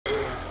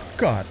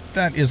God,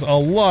 that is a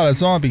lot of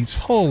zombies.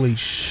 Holy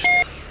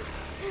shit.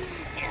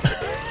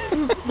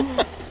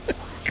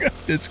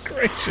 Goodness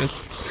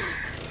gracious.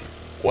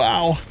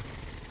 Wow.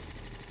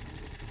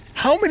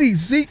 How many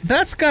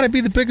that's got to be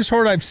the biggest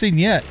horde I've seen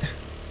yet.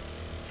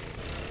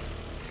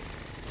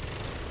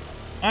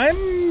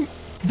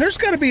 There's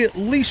got to be at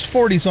least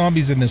 40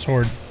 zombies in this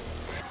horde.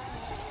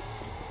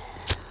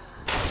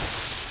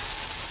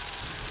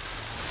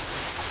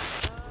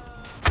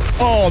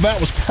 Oh,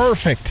 that was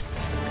perfect.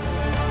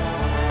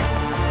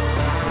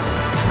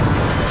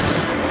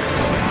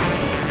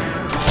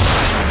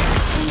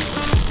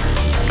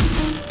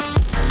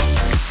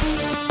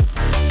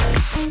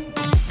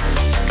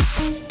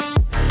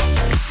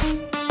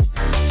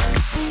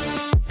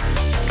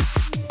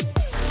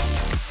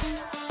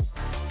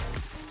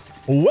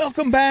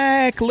 Welcome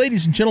back,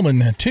 ladies and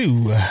gentlemen,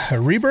 to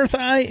Rebirth.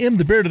 I am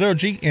the Bearded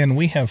OG, and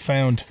we have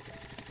found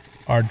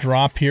our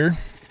drop here.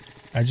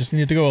 I just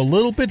need to go a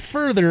little bit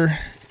further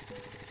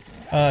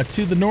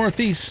to the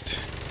northeast.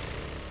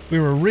 We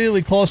were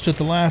really close to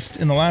it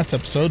in the last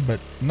episode,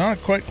 but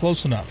not quite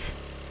close enough.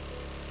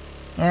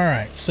 All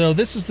right, so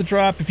this is the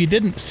drop. If you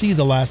didn't see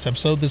the last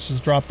episode, this is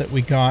the drop that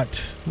we got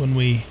when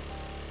we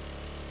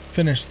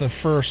finished the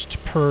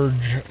first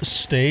Purge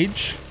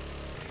stage.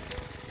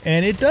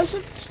 And it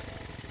doesn't...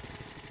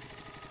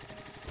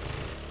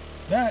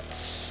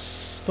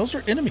 Those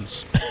are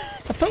enemies.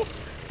 I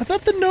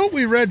thought the note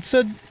we read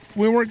said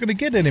we weren't going to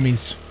get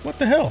enemies. What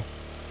the hell?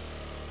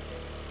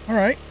 All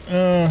right.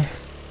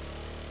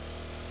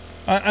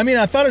 I mean,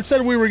 I thought it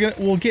said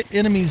we'll get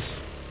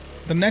enemies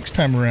the next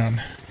time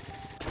around.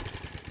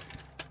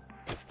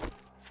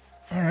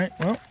 All right.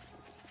 Well.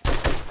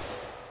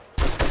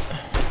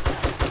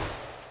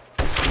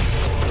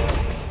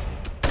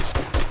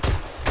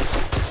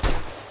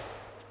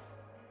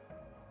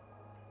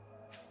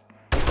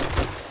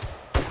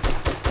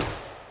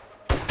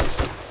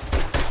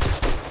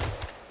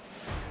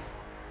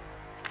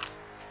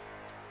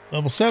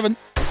 Level 7.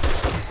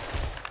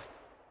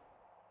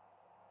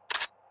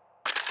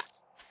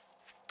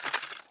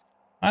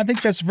 I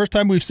think that's the first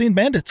time we've seen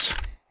bandits.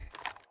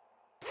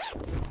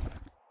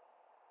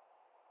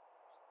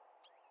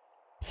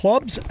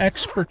 Club's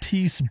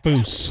expertise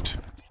boost.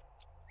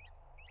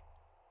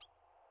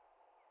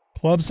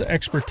 Club's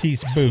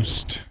expertise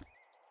boost.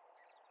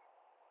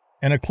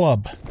 And a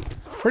club.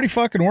 Pretty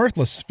fucking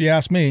worthless, if you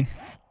ask me.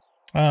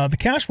 The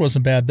cash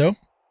wasn't bad, though.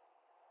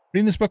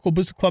 Reading this book will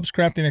boost the club's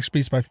crafting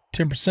expertise by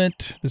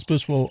 10%. This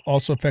boost will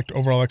also affect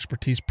overall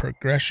expertise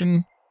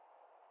progression.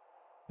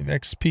 If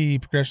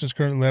XP progression is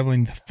currently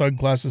leveling the thug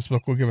class, this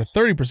book will give a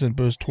 30%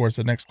 boost towards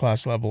the next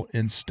class level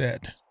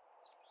instead.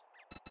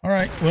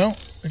 Alright, well,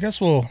 I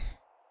guess we'll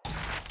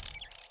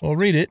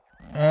read it.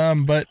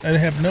 But I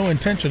have no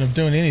intention of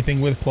doing anything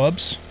with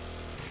clubs.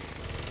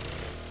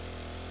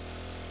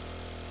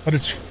 But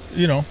it's,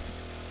 you know,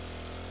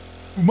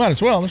 we might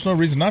as well. There's no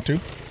reason not to.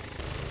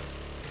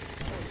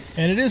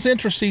 And it is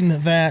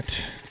interesting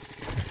that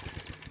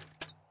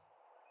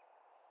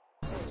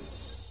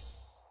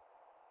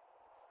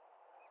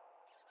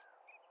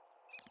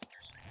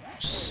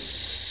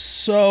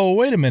so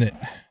wait a minute.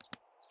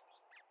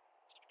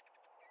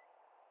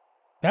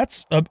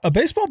 That's a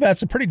baseball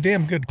bat's a pretty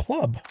damn good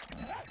club.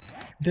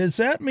 Does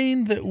that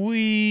mean that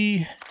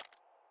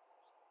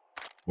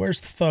where's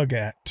the thug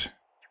at?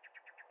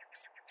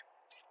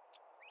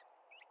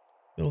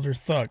 Builder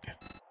thug.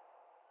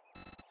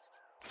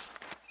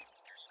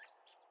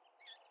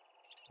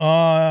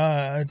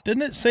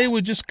 Didn't it say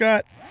we just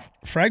got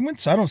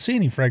fragments? I don't see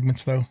any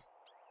fragments, though.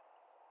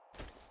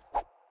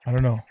 I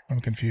don't know.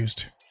 I'm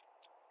confused.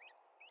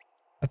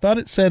 I thought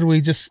it said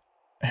we just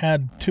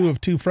had 2 of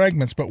 2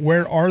 fragments, but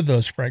where are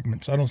those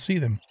fragments? I don't see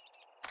them.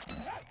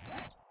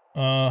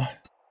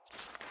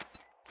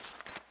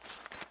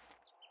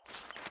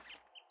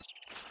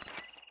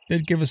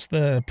 Did give us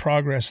the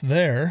progress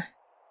there.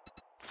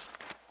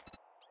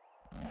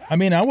 I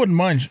mean, I wouldn't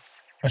mind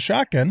a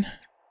shotgun.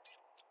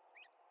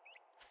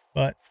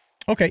 But,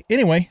 okay,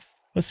 anyway,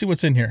 let's see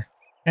what's in here.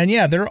 And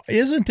yeah, there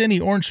isn't any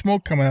orange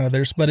smoke coming out of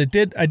this, but I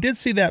did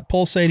see that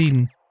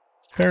pulsating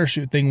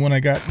parachute thing when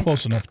I got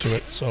close enough to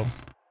it, so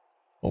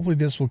hopefully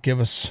this will give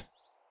us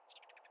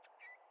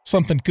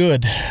something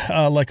good,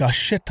 like a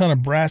shit ton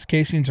of brass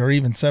casings or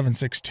even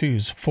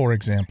 7.62s, for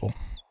example.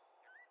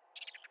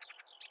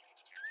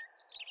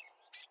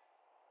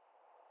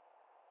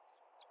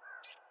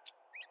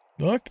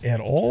 Look at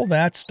all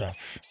that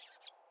stuff.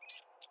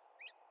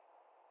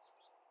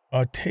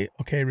 Okay,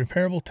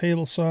 repairable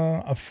table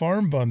saw, a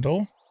farm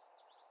bundle,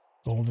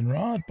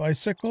 goldenrod,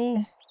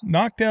 bicycle,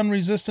 knockdown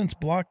resistance,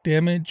 block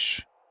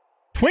damage,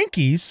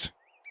 Twinkies,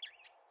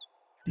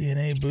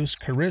 DNA boost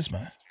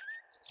charisma,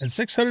 and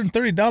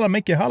 $630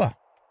 make you holla.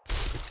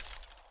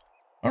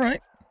 All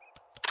right.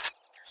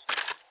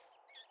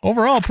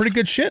 Overall, pretty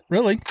good shit,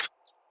 really.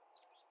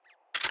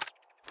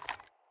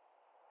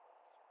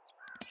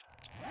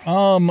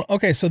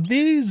 Okay, so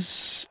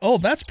these, oh,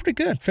 that's pretty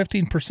good,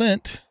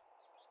 15%.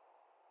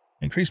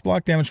 Increased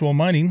block damage while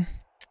mining.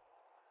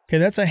 Okay,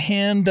 that's a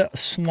hand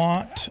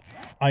slot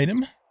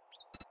item.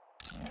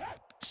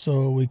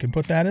 So we can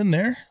put that in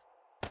there.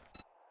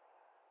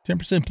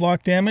 10%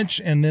 block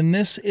damage. And then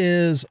this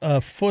is a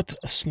foot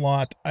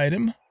slot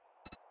item.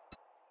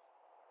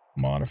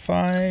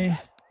 Modify.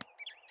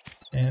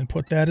 And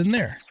put that in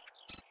there.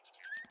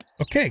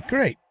 Okay,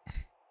 great.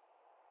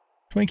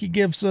 Twinkie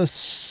gives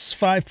us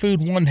 5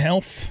 food, 1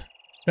 health.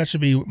 That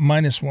should be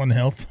 -1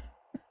 health.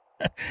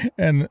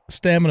 And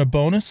stamina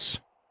bonus.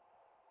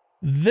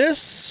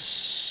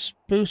 This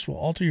boost will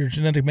alter your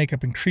genetic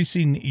makeup,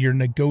 increasing your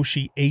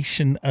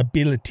negotiation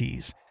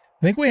abilities.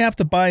 I think we have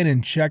to buy an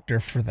injector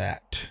for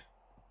that.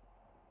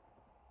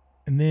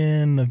 And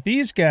then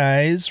these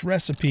guys,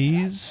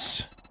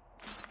 recipes,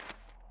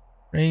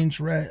 range,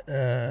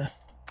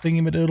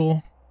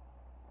 thingy-madoodle.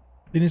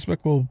 Venus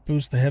book will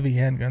boost the heavy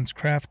handguns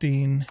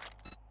crafting.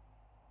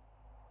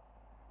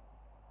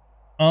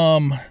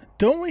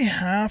 Don't we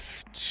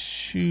have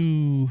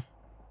to...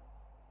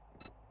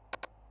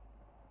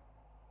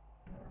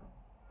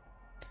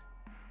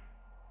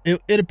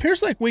 It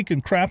appears like we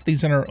can craft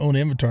these in our own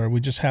inventory.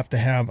 We just have to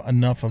have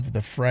enough of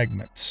the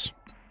fragments.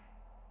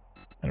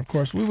 And of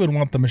course, we would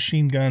want the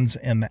machine guns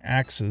and the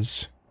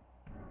axes.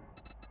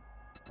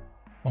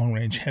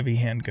 Long-range heavy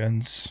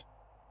handguns.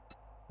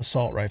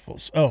 Assault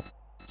rifles. Oh,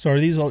 so are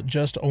these all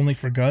just only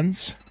for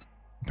guns?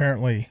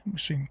 Apparently,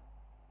 machine.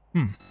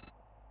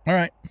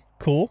 Alright,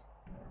 cool.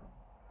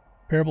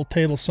 Parable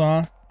table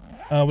saw.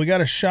 We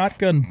got a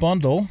shotgun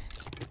bundle.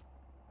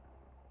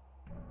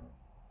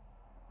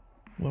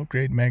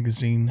 Low-grade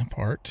magazine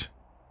part.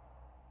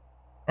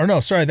 Or no,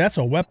 sorry, that's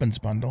a weapons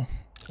bundle,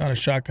 not a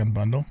shotgun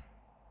bundle.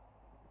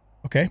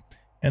 Okay,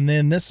 and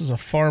then this is a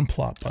farm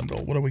plot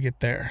bundle. What do we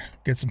get there?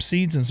 Get some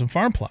seeds and some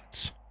farm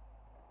plots.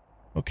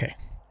 Okay.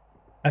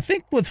 I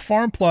think with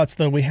farm plots,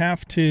 though, we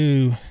have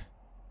to...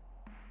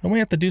 Don't we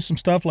have to do some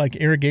stuff like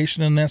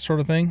irrigation and that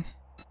sort of thing?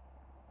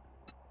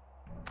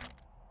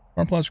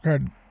 Farm plots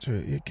required to...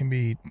 It can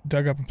be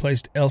dug up and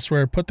placed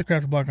elsewhere. Put the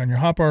crafting block on your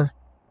hopper.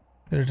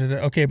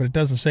 Okay, but it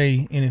doesn't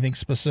say anything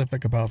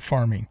specific about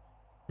farming.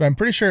 But I'm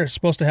pretty sure it's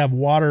supposed to have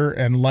water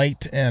and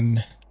light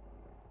and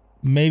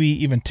maybe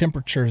even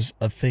temperature's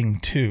a thing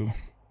too.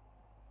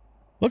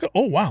 Look at,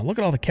 oh wow, look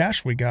at all the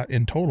cash we got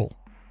in total.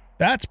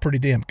 That's pretty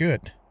damn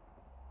good.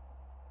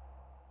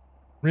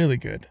 Really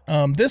good.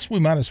 This we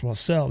might as well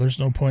sell. There's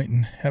no point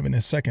in having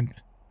a second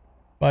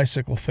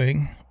bicycle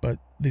thing, but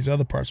these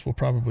other parts we'll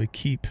probably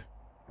keep.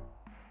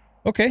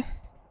 Okay.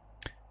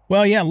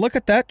 Well, yeah, look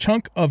at that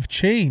chunk of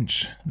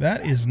change.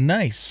 That is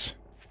nice.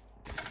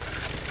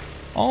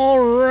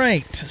 All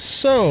right,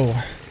 so...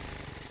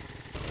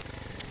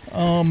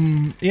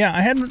 yeah, I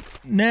hadn't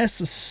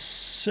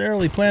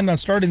necessarily planned on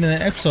starting the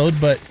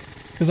episode, but...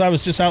 Because I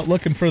was just out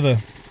looking for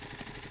the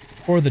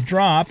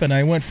drop, and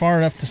I went far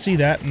enough to see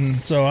that,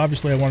 and so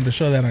obviously I wanted to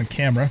show that on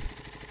camera.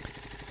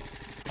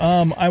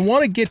 I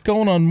want to get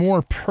going on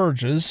more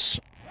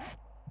purges,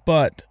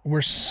 but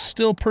we're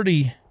still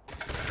pretty...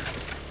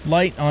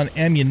 light on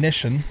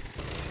ammunition.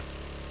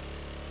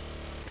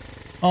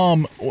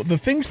 The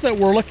things that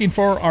we're looking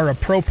for are a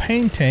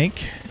propane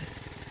tank,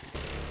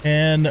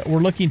 and we're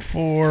looking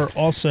for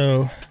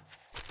also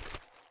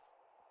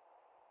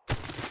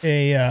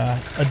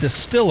a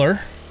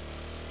distiller.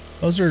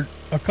 Those are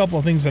a couple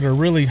of things that are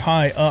really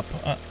high up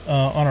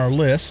on our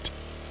list.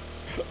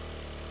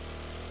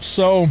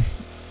 So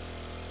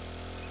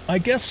I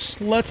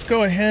guess let's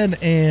go ahead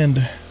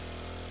and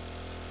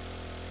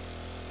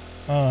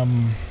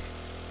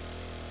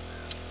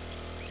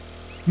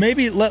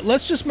maybe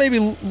let's just maybe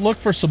look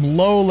for some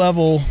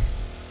low-level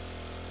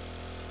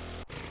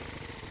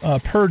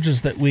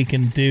purges that we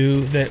can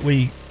do that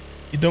you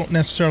don't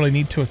necessarily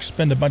need to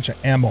expend a bunch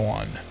of ammo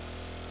on.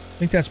 I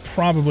think that's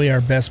probably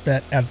our best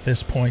bet at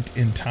this point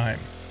in time.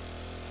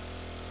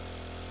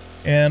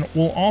 And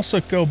we'll also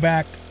go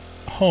back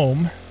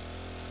home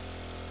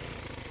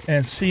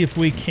and see if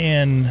we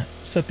can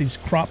set these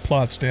crop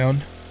plots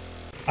down.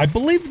 I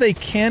believe they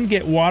can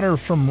get water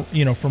from,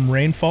 from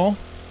rainfall.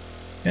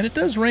 And it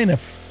does rain a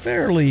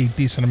fairly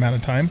decent amount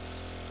of time.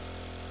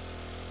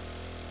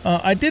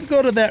 I did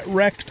go to that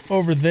wrecked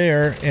over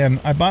there, and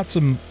I bought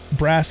some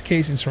brass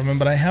casings from him,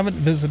 but I haven't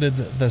visited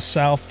the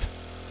south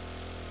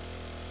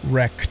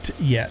wrecked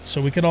yet.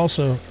 So we could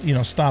also,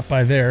 stop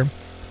by there.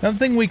 Another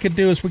thing we could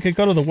do is we could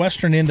go to the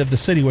western end of the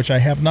city, which I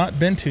have not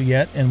been to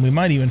yet, and we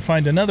might even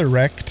find another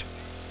wrecked,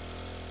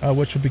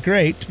 which would be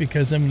great,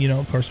 because then,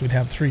 of course, we'd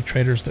have 3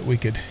 traders that we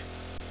could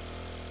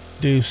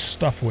do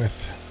stuff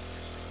with.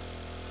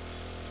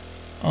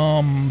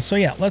 So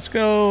yeah, let's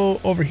go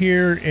over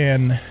here,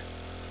 and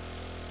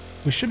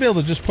we should be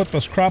able to just put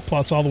those crop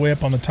plots all the way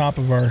up on the top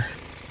of our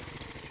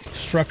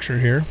structure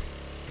here.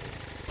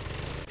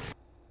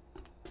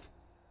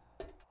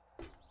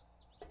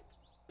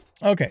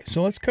 Okay,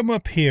 so let's come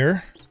up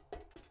here,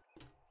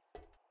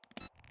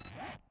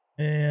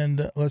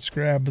 and let's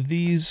grab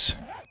these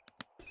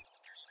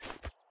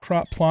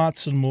crop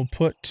plots, and we'll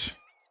put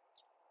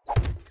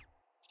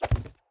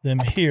them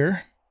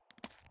here.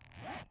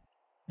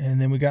 And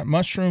then we got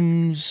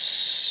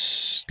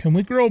mushrooms. Can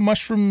we grow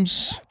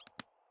mushrooms?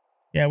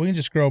 Yeah, we can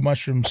just grow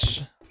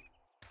mushrooms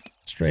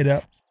straight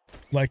up.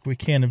 like we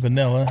can in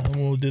vanilla. And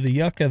we'll do the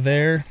yucca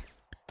there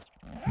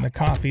and the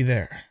coffee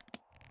there.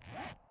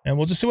 And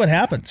we'll just see what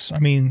happens. I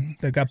mean,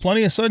 they've got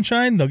plenty of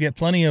sunshine. They'll get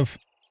plenty of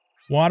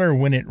water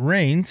when it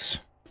rains.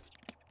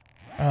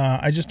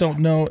 I just don't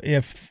know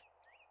if...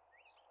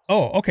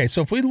 Oh, okay.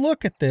 So if we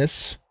look at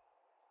this,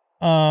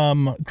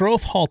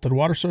 growth halted,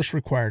 water source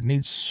required,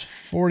 needs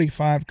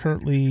 45,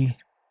 currently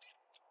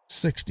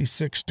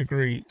 66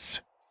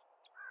 degrees.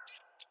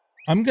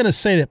 I'm going to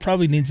say that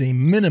probably needs a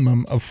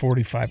minimum of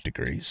 45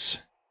 degrees.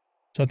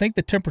 So I think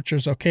the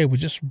temperature's okay. We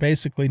just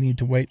basically need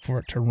to wait for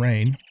it to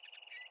rain.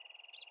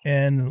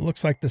 And it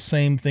looks like the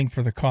same thing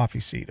for the coffee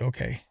seed.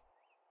 Okay.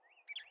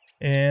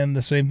 And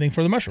the same thing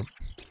for the mushroom.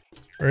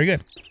 Very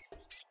good.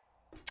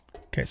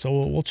 Okay, so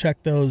we'll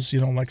check those, you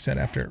know, like I said,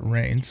 after it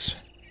rains.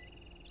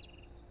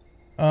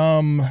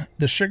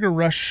 The sugar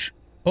rush...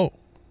 Oh.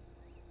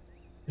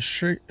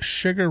 The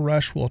sugar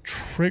rush will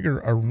trigger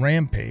a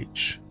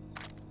rampage.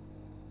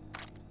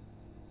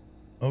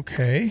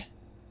 Okay.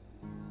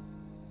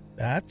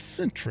 That's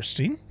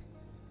interesting.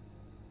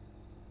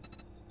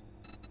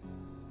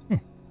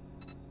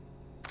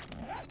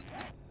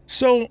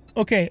 So,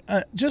 okay,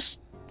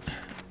 just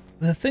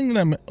the thing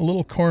that I'm a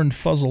little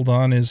corn-fuzzled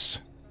on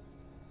is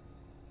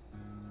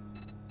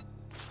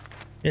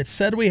it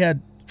said we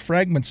had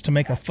fragments to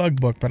make a thug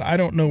book, but I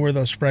don't know where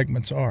those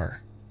fragments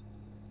are.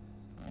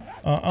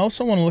 I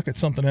also want to look at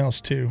something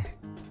else, too.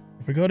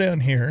 If we go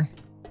down here,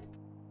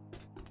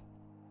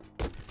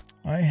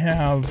 I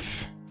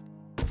have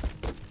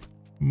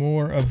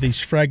more of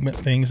these fragment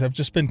things. I've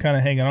just been kind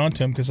of hanging on to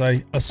them because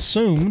I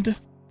assumed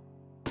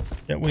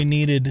that we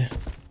needed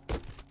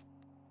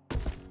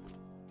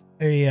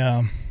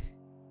a,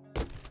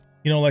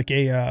 you know, like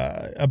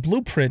a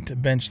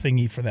blueprint bench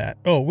thingy for that.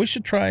 Oh, we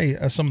should try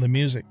some of the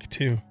music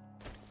too.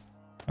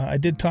 I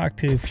did talk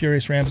to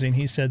Furious Ramsey and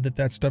he said that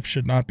that stuff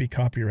should not be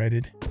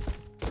copyrighted.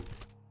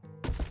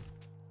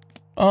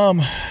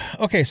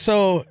 Okay,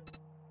 so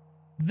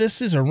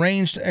this is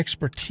arranged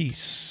expertise.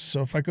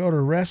 So if I go to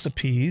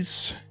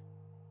recipes,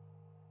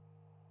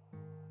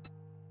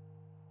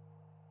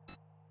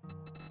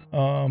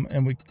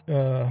 and we,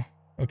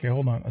 okay,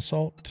 hold on,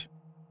 assault.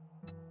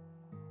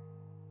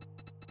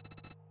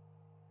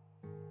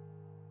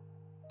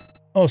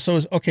 Oh, so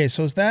is, okay,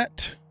 so is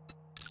that...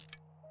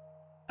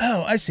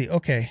 Oh, I see,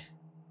 okay.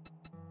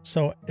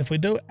 So if we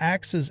do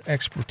axes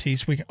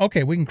expertise, we can,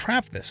 okay, we can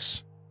craft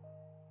this.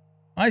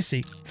 I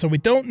see. So we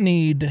don't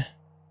need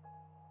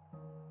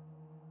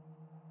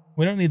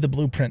the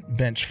blueprint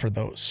bench for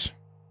those.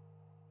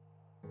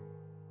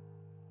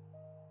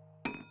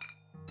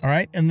 All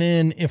right, and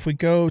then if we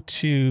go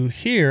to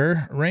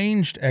here,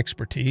 ranged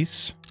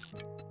expertise,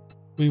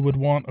 we would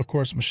want, of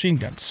course, machine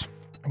guns.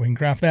 We can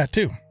craft that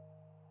too.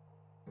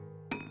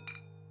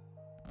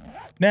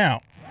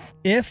 Now,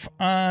 if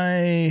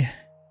okay,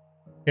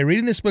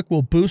 reading this book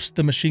will boost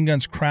the machine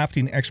gun's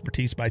crafting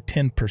expertise by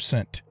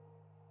 10%.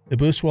 The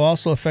boost will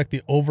also affect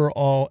the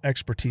overall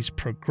expertise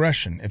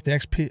progression. If the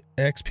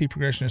XP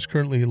progression is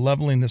currently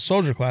leveling the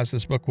soldier class,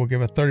 this book will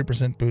give a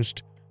 30%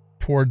 boost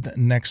toward the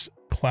next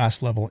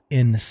class level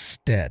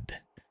instead.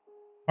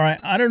 All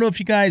right, I don't know if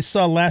you guys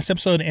saw last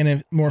episode, and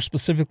if, more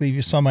specifically, if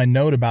you saw my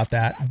note about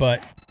that,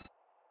 but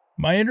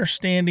my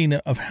understanding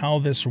of how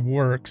this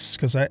works,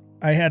 because I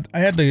had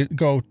to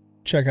go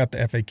check out the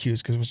FAQs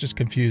because it was just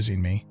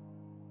confusing me.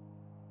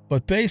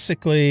 But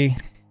basically,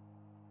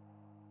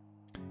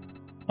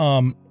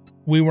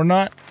 we were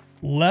not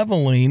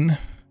leveling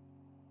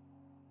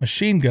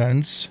machine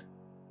guns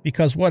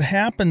because what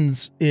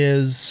happens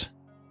is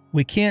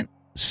we can't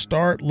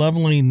start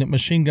leveling the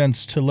machine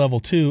guns to level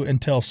 2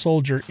 until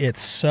soldier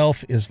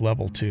itself is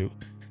level 2.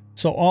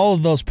 So all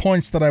of those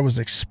points that I was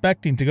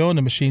expecting to go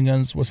into machine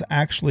guns was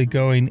actually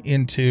going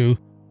into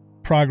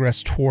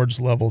progress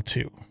towards level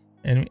 2.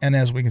 And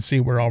as we can see,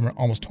 we're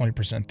almost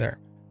 20% there.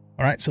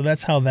 All right, so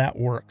that's how that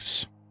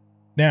works.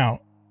 Now,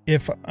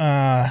 if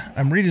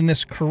I'm reading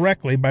this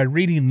correctly, by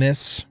reading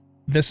this,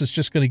 this is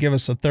just going to give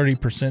us a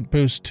 30%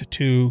 boost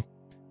to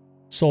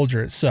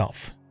soldier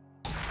itself.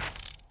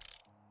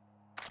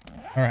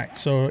 All right,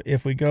 so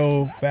if we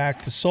go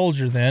back to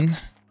soldier then,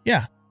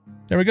 yeah,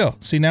 there we go.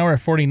 See, now we're at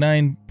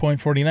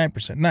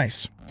 49.49%.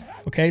 Nice.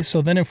 Okay,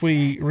 so then if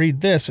we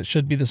read this, it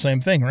should be the same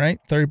thing, right?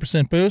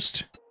 30%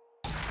 boost.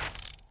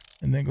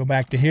 And then go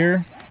back to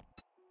here.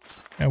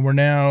 And we're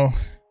now...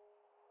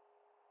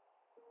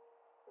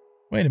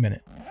 Wait a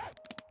minute.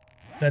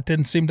 That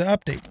didn't seem to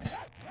update.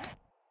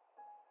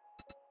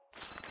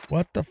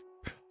 What the...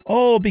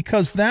 Oh,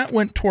 because that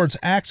went towards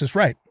Axis.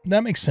 Right.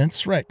 That makes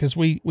sense. Right. Because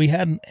we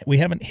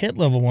haven't hit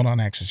level 1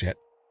 on Axis yet.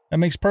 That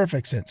makes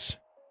perfect sense.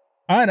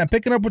 All right. I'm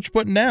picking up what you're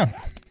putting down.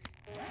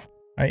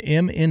 I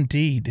am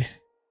indeed.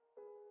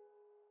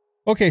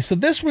 Okay. So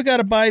this we got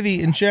to buy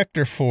the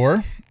injector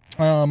for.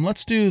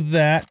 Let's do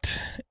that.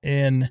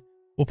 And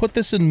we'll put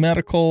this in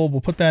medical.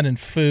 We'll put that in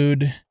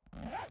food.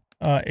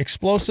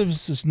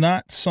 Explosives is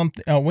not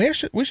something... we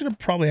should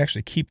probably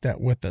actually keep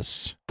that with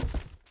us.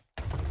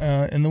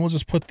 And then we'll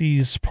just put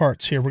these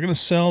parts here. We're going to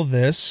sell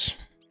this.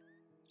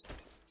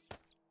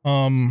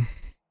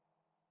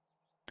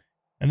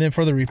 And then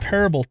for the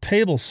repairable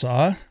table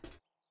saw,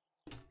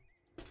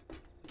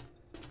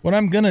 what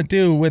I'm going to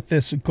do with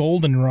this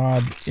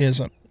goldenrod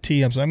is,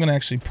 TMs, I'm going to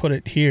actually put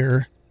it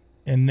here.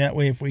 And that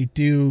way, if we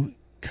do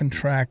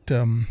contract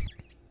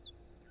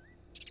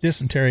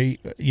dysentery,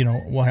 you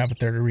know, we'll have it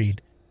there to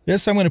read.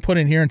 This I'm going to put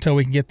in here until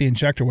we can get the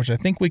injector, which I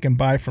think we can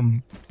buy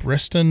from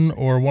Bristol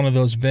or one of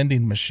those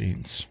vending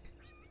machines.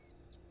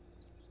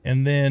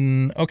 And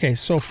then, okay,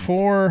 so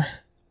for,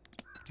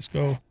 let's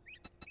go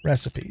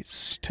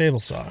recipes, table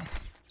saw.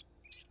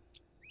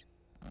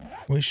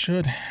 We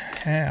should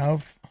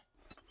have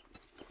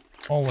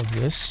all of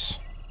this.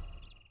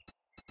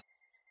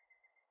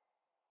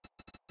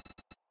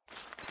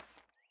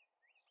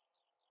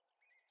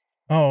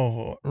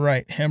 Oh,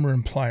 right, hammer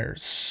and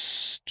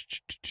pliers.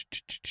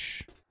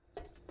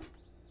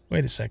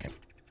 Wait a second.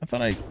 I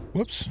thought I,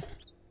 whoops.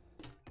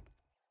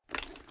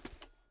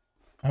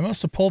 I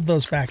must have pulled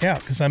those back out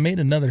because I made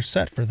another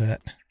set for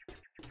that.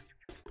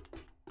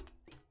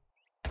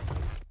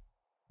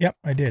 Yep,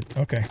 I did.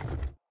 Okay.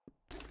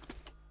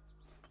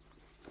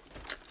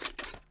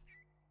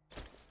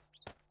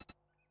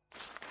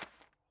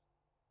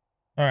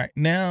 All right,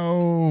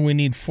 now we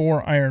need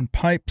 4 iron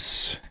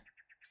pipes,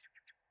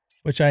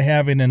 which I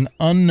have in an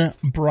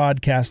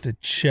unbroadcasted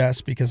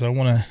chest because I don't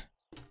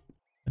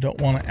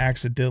want to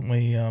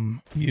accidentally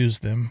use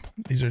them.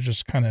 These are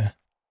just kind of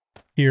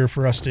here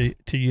for us to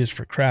use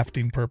for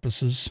crafting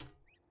purposes.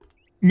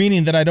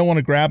 Meaning that I don't want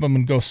to grab them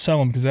and go sell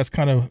them because that's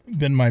kind of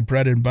been my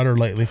bread and butter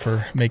lately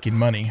for making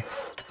money.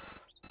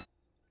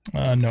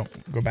 No,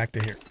 go back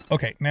to here.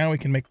 Okay, now we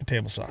can make the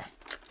table saw.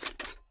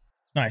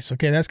 Nice.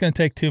 Okay, that's going to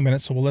take 2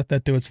 minutes, so we'll let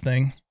that do its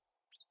thing.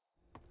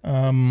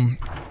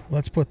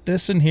 Let's put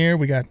this in here.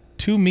 We got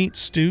 2 meat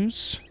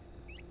stews.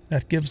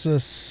 That gives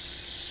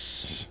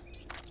us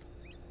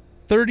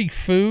 30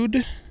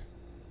 food.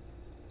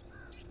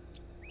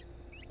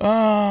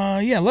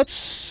 Yeah,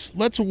 let's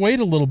wait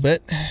a little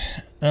bit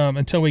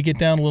until we get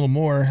down a little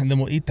more, and then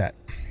we'll eat that.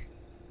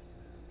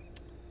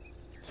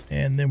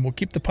 And then we'll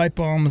keep the pipe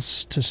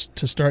bombs to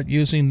start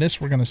using.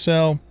 This we're going to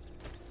sell.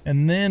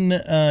 And then,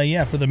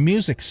 yeah, for the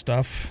music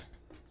stuff,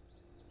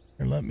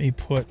 here, let me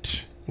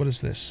put, what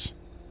is this?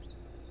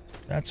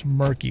 That's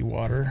murky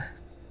water.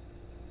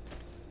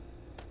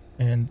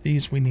 And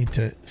these we need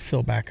to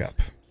fill back up.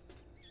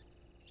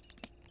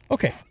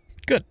 Okay,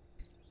 good.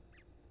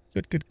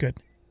 Good, good, good.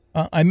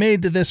 I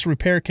made this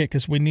repair kit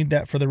because we need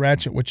that for the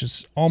ratchet, which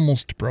is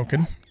almost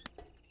broken,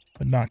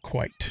 but not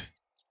quite.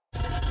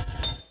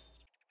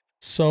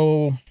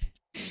 So,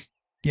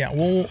 yeah,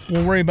 we'll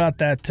worry about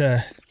that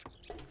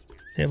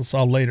table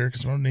saw later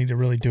because we don't need to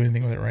really do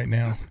anything with it right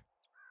now.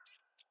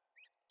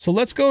 So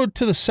let's go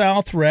to the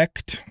south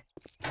rect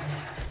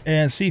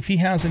and see if he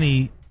has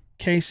any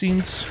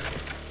casings.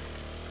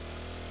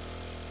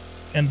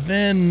 And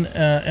then,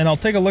 and I'll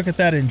take a look at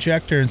that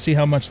injector and see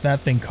how much that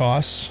thing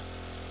costs.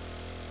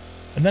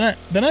 And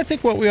then I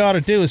think what we ought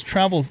to do is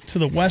travel to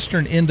the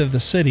western end of the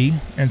city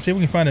and see if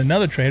we can find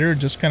another trader and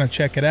just kind of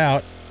check it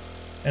out.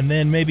 And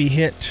then maybe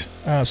hit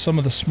some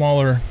of the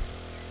smaller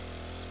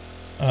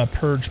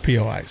Purge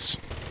POIs.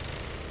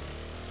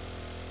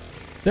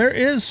 There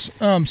is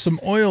some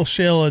oil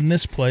shale in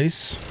this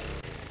place,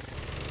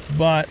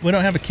 but we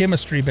don't have a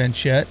chemistry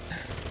bench yet.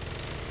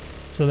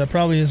 So that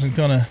probably isn't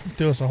going to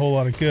do us a whole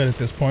lot of good at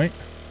this point.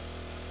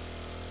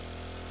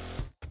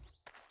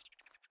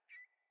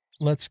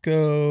 Let's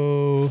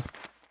go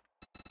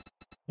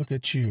look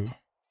at you.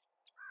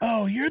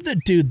 Oh, you're the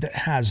dude that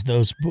has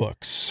those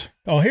books.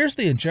 Oh, here's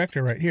the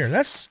injector right here.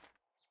 That's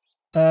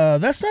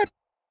not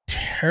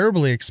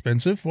terribly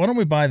expensive. Why don't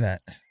we buy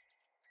that?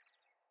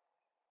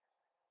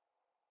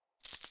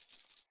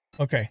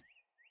 Okay.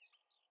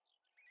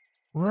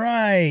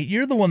 Right,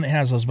 you're the one that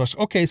has those books.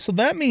 Okay, so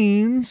that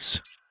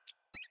means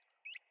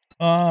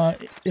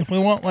if we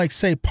want, like,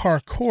 say,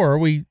 parkour,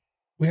 we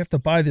have to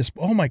buy this.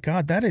 Oh my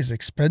god, that is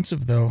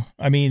expensive, though.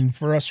 I mean,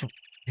 for us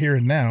here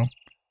and now,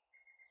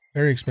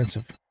 very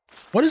expensive.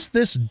 What does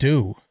this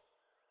do?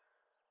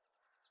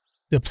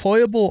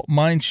 Deployable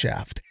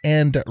mineshaft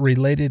and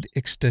related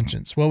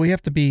extensions. Well, we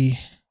have to be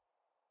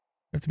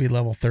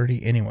level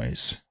 30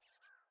 anyways.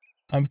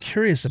 I'm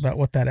curious about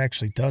what that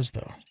actually does,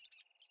 though.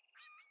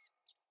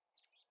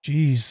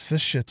 Jeez,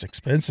 this shit's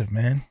expensive,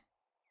 man.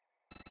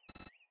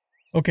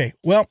 Okay,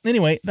 well,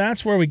 anyway,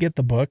 that's where we get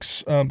the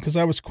books, because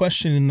I was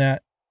questioning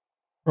that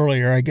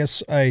earlier. I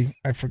guess I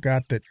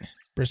forgot that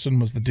Bristol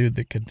was the dude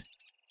that could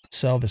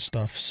sell this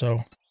stuff,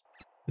 so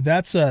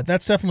that's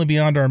definitely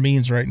beyond our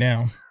means right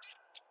now.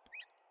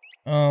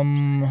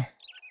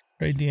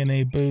 Trade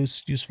DNA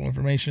boost, useful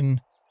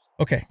information.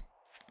 Okay.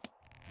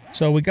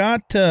 So we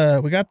got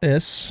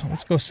this.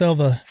 Let's go sell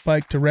the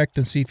bike to Rect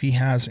and see if he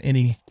has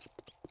any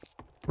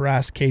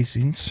brass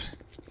casings.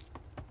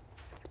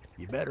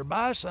 You better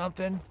buy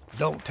something.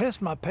 Don't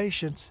test my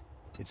patience.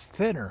 It's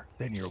thinner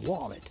than your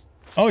wallet.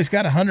 Oh, he's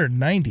got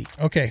 190.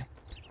 Okay.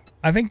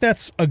 I think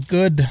that's a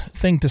good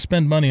thing to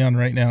spend money on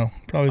right now.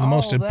 Probably the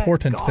most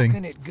important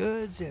thing. At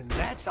goods and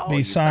that's all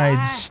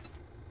besides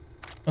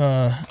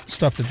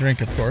stuff to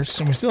drink, of course.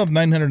 And we still have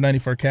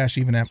 994 cash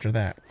even after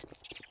that.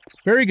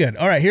 Very good.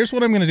 All right, here's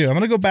what I'm going to do. I'm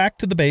going to go back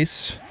to the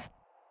base.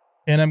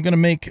 And I'm going to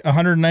make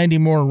 190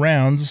 more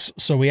rounds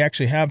so we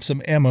actually have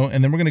some ammo.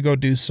 And then we're going to go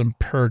do some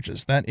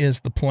purges. That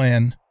is the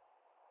plan.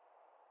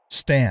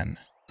 Stan.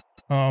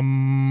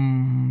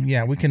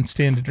 Yeah, we can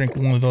stand to drink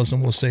one of those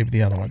and we'll save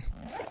the other one.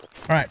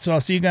 All right, so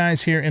I'll see you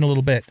guys here in a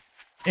little bit.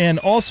 And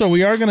also,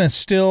 we are going to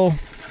still...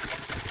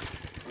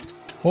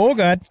 Oh,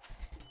 God.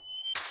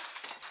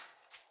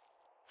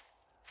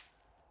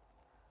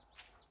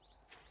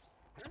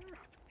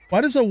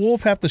 Why does a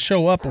wolf have to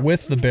show up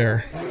with the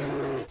bear?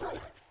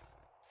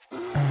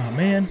 Oh,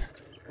 man.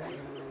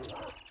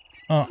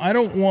 I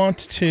don't want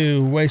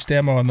to waste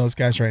ammo on those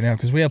guys right now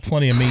because we have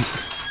plenty of meat.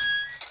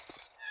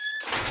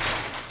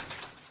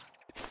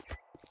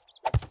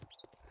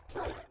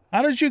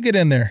 How did you get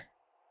in there?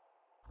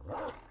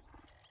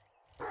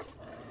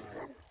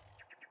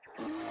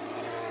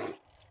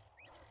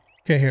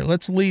 Okay, here,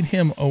 let's lead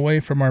him away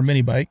from our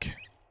mini bike.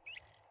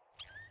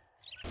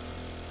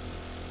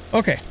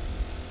 Okay.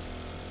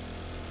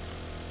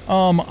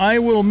 I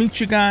will meet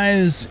you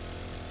guys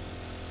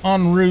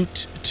en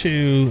route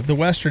to the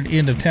western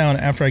end of town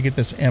after I get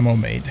this ammo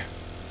made.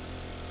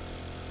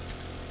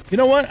 You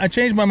know what? I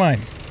changed my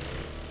mind.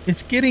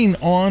 It's getting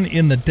on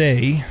in the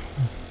day.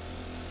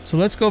 So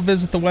let's go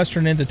visit the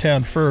western end of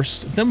town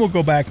first. Then we'll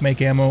go back,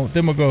 make ammo.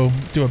 Then we'll go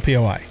do a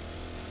POI.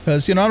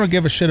 Because, you know, I don't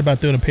give a shit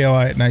about doing a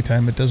POI at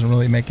nighttime. It doesn't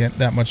really make it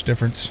that much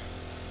difference.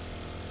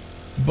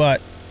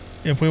 But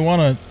if we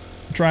want to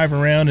drive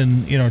around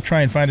and, you know,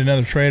 try and find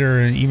another trader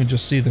and even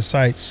just see the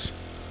sights,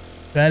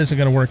 that isn't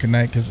going to work at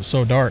night because it's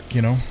so dark,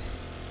 you know.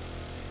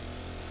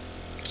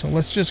 So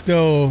let's just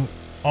go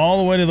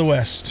all the way to the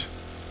west.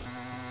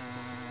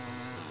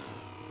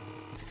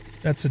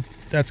 That's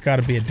got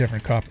to be a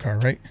different cop car,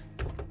 right?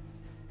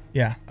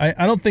 Yeah,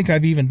 I don't think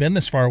I've even been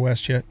this far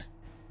west yet.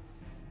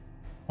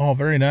 Oh,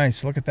 very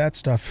nice. Look at that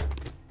stuff.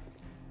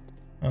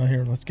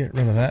 Here, let's get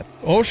rid of that.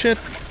 Oh, shit.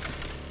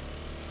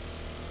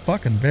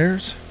 Fucking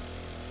bears.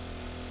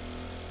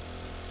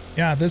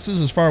 Yeah, this is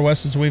as far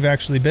west as we've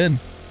actually been.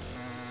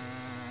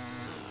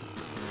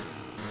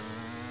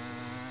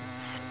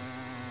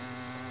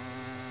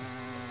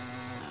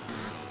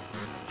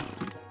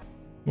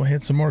 We'll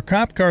hit some more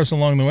cop cars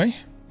along the way.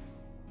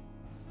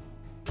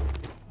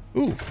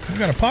 Ooh, we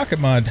got a pocket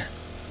mod.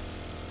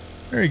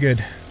 Very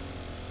good.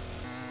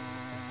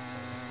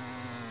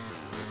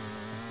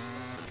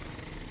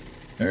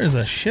 There is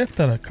a shit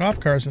ton of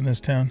cop cars in this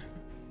town.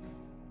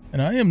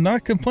 And I am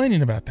not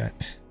complaining about that.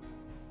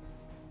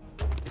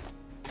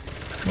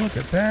 Look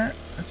at that.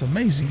 That's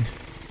amazing.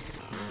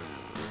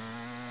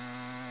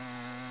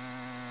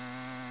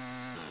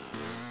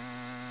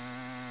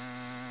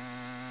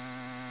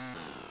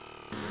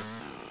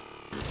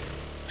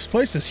 This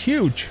place is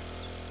huge.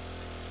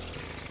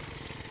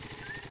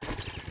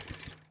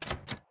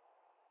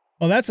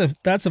 Oh, that's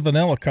a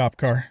vanilla cop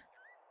car.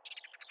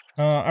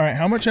 All right,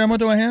 how much ammo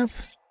do I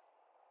have?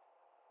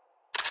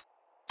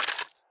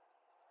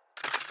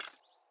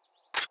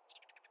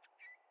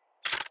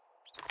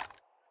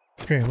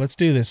 Okay, let's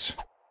do this.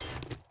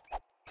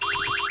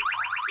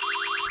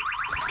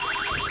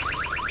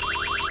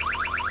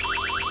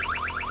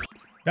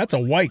 That's a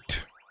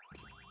white.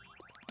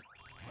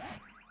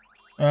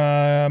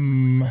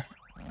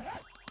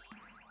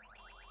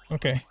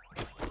 Okay.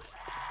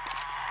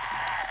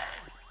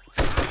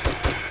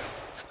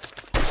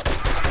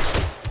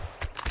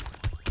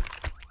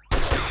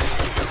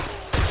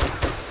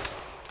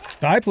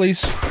 Die,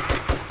 please.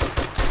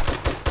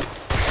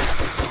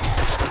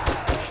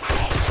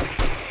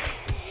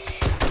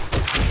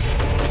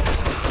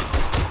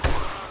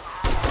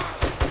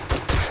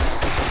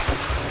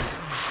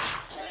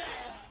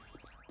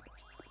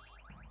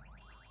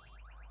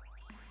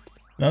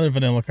 Another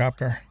vanilla cop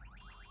car.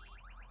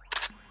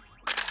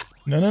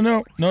 No, no,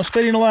 no. No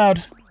spitting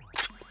allowed.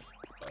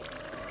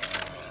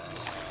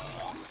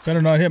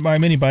 Better not hit my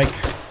mini bike.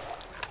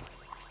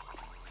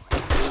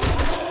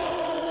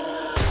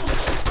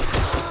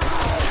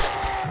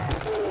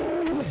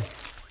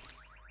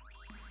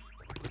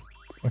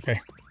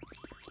 Okay.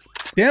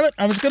 Damn it,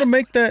 I was going to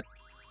make that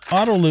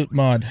auto loot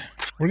mod.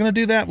 We're going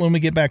to do that when we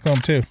get back home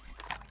too.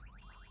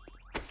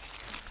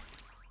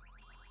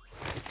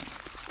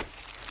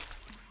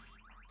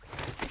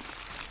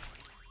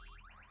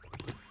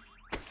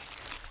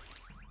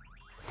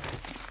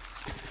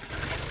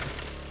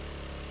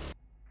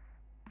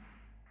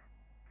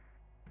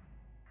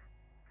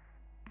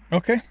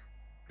 Okay.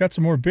 Got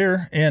some more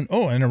beer and,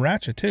 oh, and a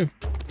ratchet too.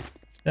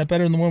 That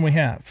better than the one we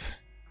have?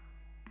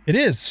 It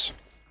is.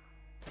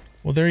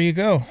 Well, there you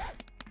go.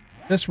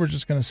 This we're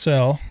just going to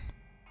sell.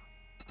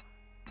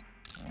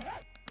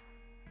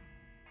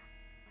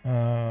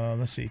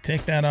 Let's see.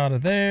 Take that out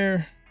of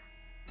there.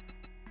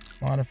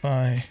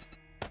 Modify.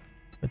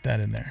 Put that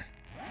in there.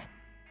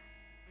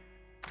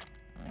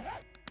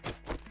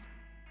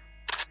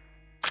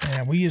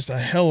 Man, we used a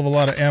hell of a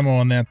lot of ammo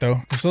on that, though,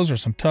 because those are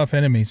some tough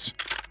enemies.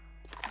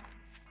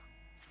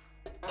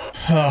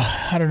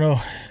 I don't know.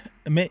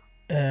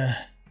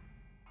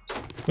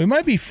 We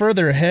might be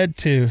further ahead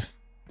to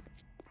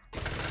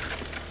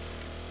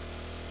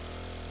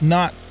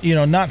not, you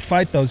know, not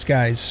fight those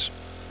guys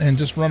and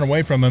just run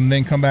away from them and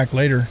then come back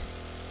later.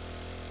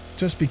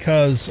 Just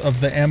because of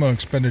the ammo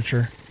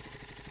expenditure.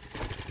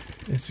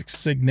 It's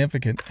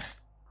significant.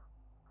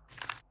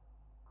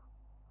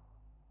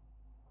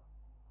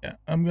 Yeah,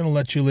 I'm going to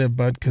let you live,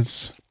 bud,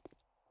 because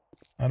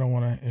I don't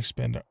want to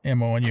expend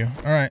ammo on you.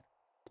 All right,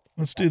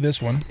 let's do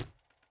this one.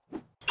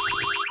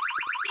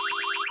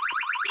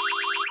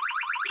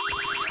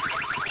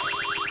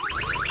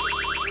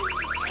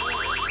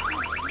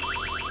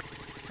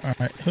 All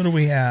right, who do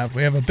we have?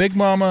 We have a Big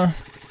Mama.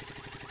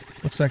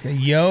 Looks like a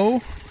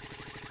Yo.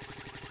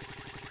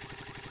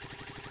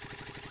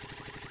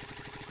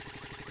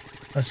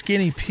 A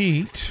Skinny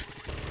Pete.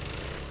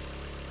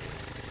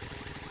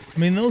 I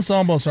mean, those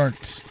almost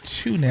aren't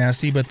too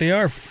nasty, but they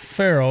are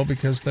feral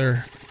because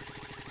they're...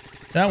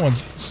 That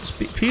one's...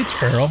 Pete's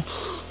feral.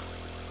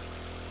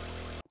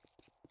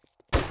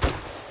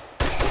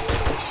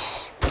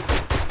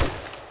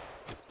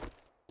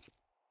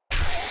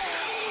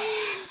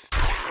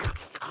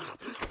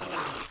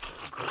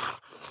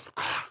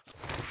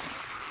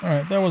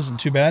 Alright, that wasn't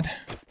too bad.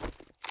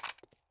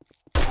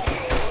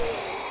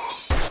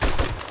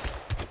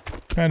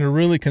 Trying to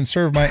really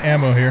conserve my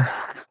ammo here.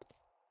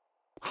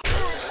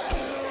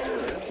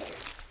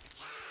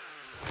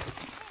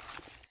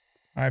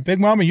 Alright, Big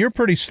Mama, you're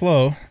pretty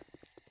slow.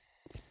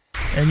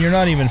 And you're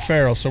not even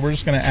feral, so we're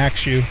just going to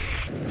axe you.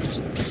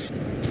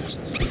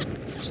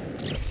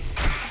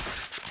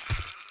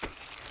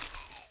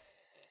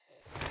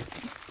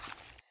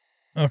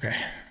 Okay.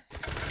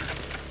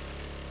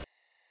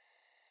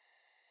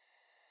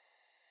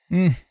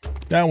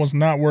 That was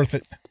not worth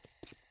it.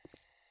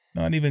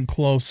 Not even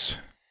close.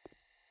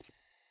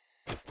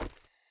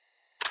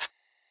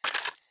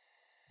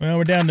 Well,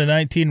 we're down to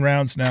 19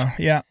 rounds now.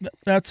 Yeah,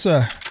 that's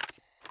that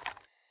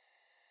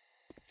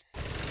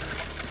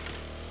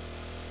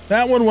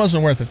one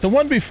wasn't worth it. The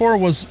one before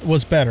was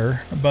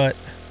better, but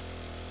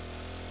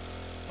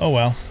oh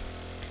well.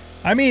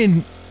 I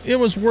mean, it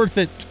was worth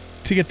it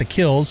to get the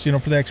kills, you know,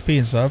 for the XP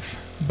and stuff,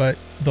 but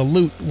the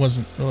loot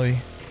wasn't really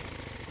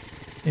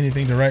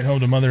anything to write home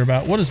to Mother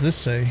about. What does this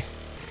say?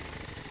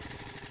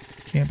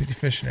 Camping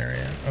fishing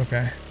area.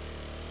 Okay.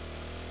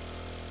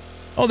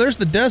 Oh, there's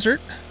the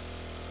desert.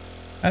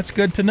 That's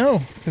good to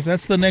know, because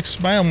that's the next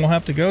biome we'll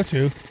have to go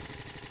to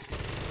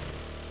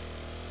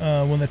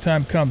when the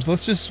time comes.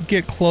 Let's just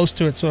get close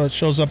to it so it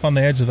shows up on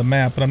the edge of the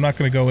map, but I'm not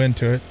going to go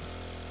into it.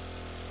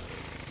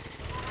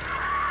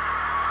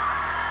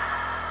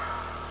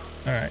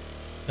 Alright,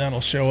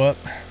 that'll show up.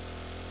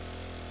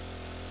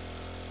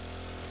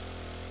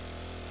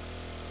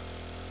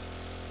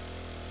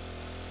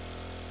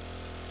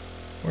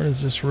 Where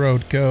does this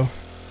road go?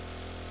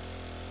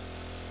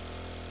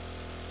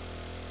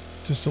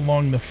 Just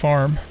along the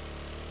farm.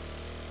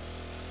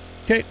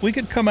 Okay, we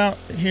could come out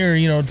here,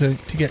 you know, to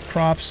get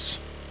crops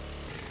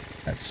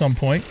at some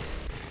point.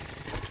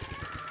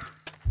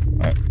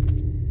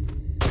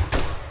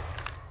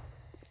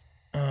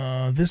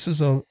 This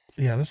is a...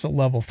 Yeah, this is a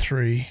level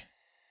 3.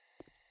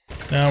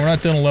 No, we're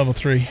not doing a level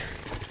 3.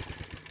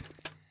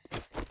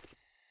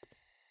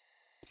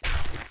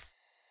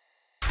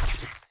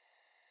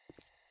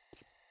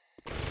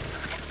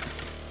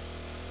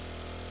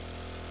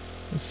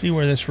 Let's see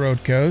where this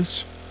road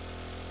goes.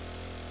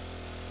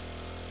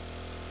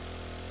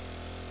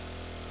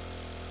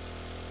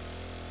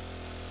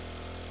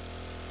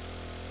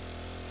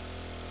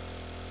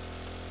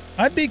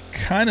 I'd be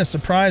kind of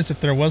surprised if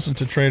there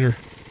wasn't a trader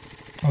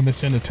on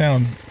this end of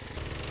town.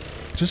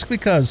 Just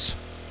because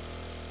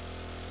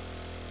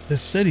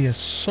this city is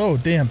so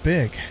damn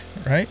big,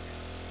 right?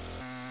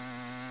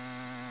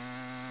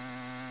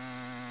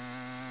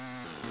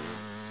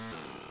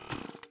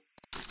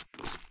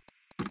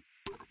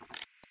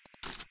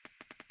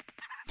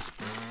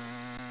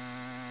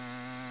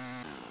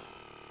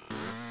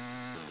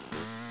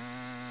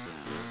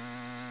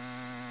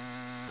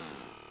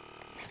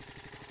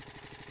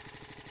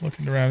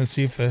 Looking around to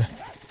see if the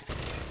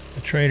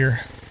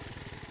trader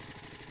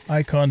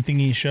icon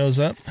thingy shows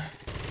up.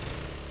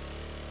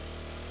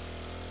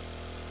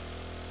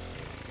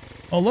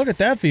 Oh, look at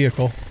that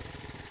vehicle.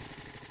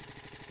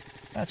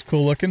 That's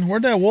cool looking.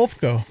 Where'd that wolf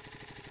go?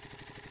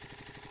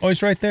 Oh,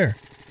 he's right there.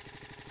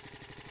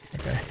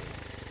 Okay.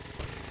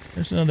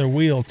 There's another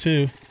wheel,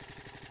 too.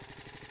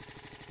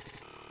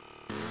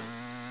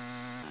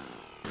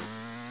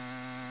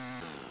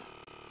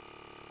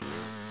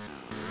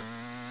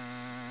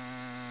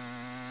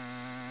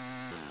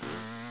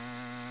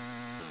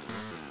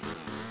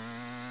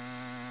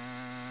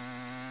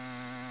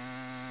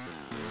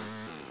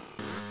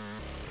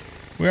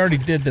 We already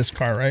did this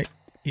car, right?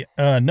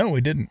 Yeah. No,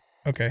 we didn't.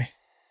 Okay.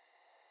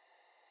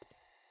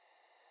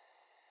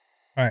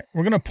 Alright,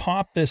 we're gonna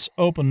pop this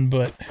open,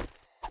 but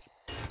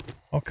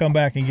I'll come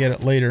back and get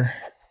it later.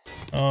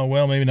 Oh,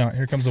 well, maybe not.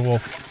 Here comes a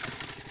wolf.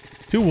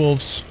 2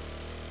 wolves.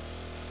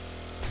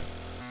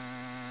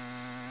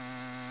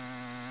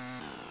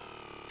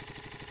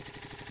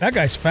 That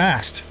guy's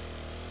fast.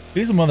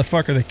 He's a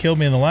motherfucker that killed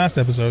me in the last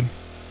episode.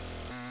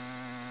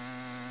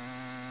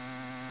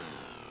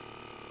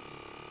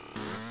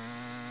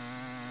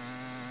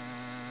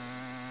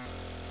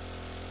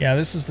 Yeah,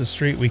 this is the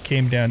street we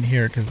came down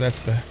here because that's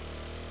the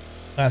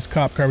last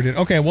cop car we did.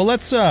 Okay, well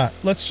let's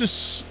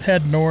just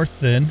head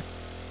north then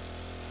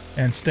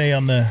and stay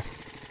on the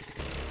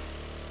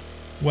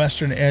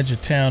western edge of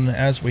town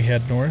as we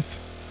head north.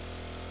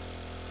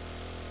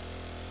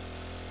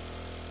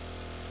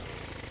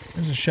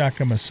 There's a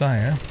Shotgun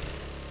Messiah.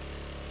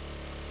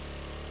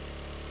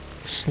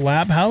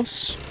 Slab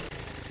house.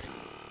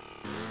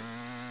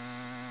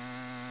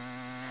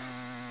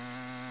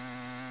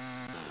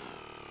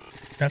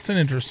 That's an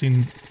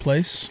interesting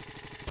place.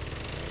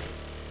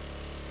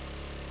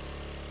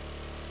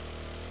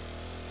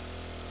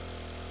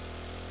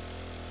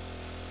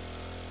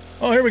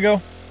 Oh, here we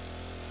go.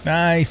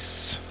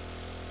 Nice.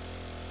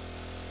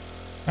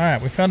 All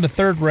right, we found a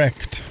third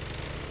wrecked.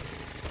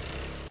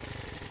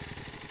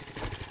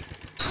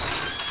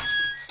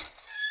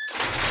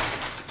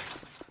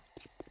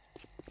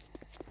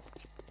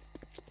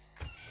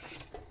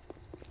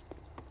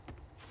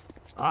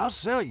 I'll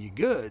sell you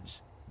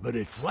goods, but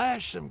it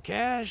flash some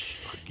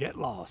cash or get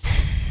lost.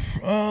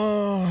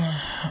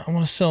 I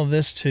want to sell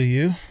this to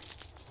you.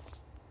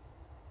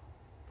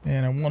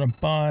 And I want to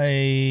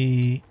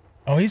buy...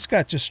 Oh, he's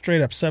got just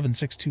straight up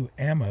 7.62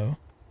 ammo.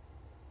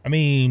 I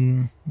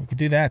mean, we could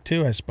do that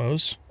too, I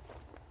suppose.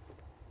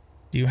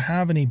 Do you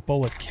have any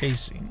bullet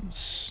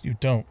casings? You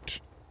don't.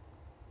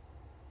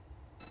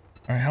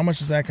 All right, how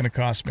much is that going to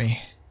cost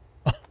me?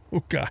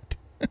 Oh, God.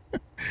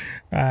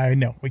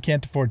 No, we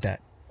can't afford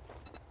that.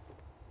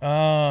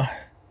 All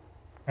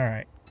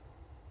right.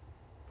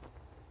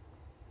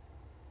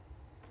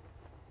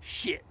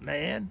 Shit,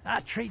 man.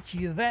 I treat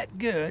you that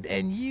good,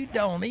 and you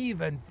don't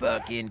even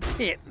fucking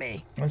tip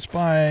me. Let's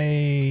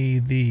buy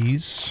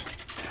these.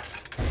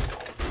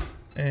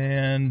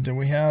 And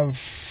we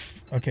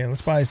have... Okay,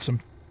 let's buy some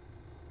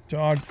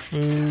dog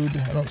food.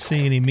 I don't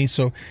see any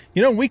miso.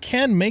 You know, we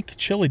can make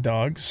chili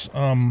dogs.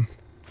 Why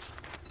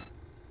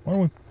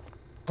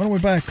don't we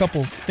buy a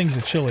couple things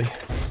of chili?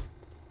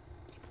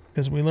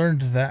 Because we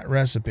learned that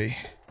recipe.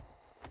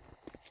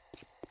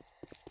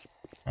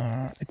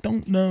 I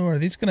don't know. Are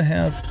these going to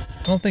have...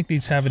 I don't think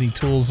these have any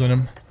tools in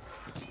them.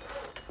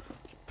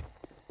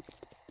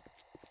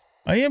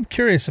 I am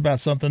curious about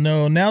something,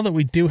 though. Now that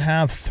we do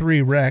have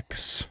 3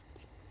 wrecks,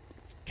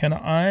 can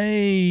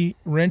I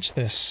wrench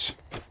this?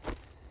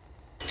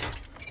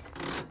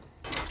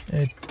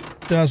 It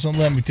doesn't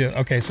let me do it.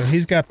 Okay, so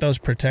he's got those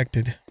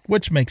protected,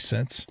 which makes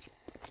sense.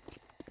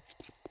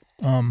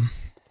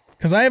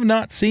 Because I have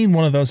not seen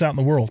one of those out in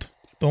the world.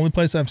 The only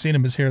place I've seen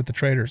them is here at the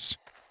traders.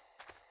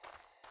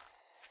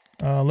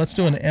 Let's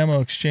do an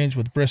ammo exchange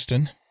with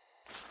Briston.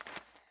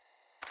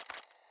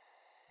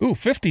 Ooh,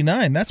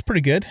 59. That's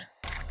pretty good.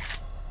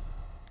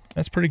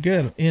 That's pretty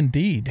good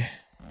indeed.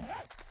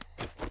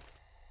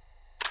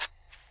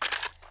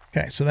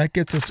 Okay, so that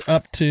gets us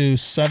up to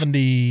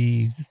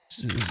 78,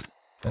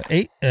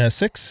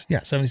 6?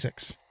 Yeah,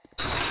 76.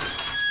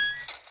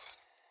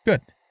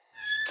 Good.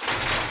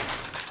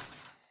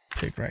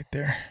 Pig right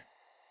there.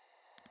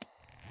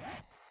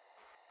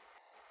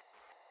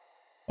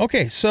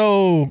 Okay,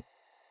 so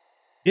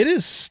it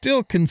is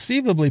still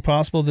conceivably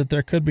possible that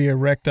there could be a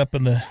wrecked up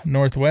in the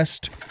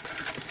northwest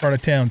part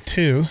of town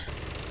too.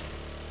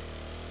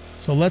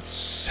 So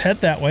let's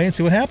head that way and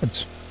see what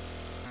happens.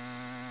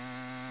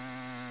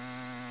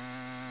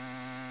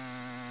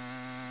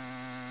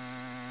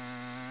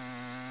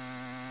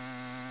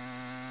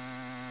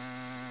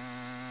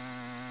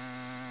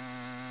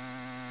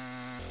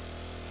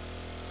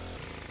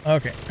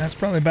 Okay, that's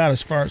probably about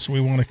as far as we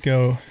want to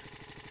go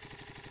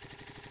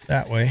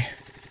that way.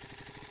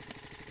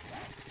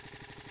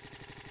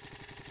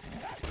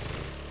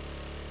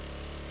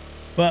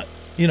 But,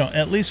 you know,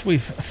 at least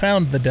we've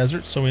found the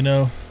desert, so we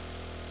know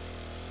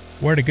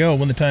where to go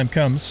when the time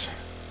comes.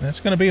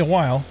 That's going to be a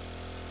while.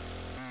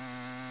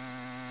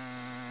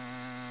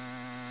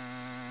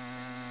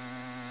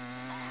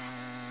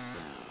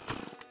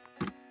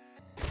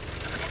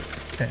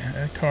 Okay,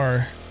 that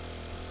car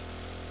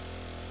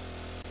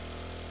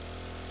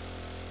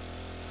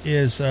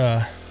is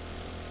a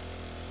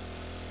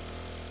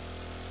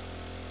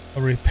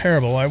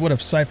repairable. I would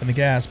have siphoned the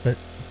gas, but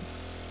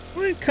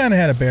we kind of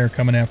had a bear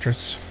coming after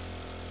us.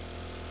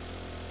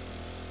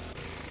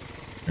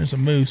 There's a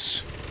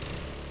moose.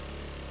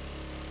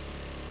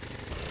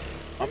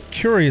 I'm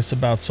curious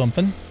about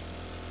something.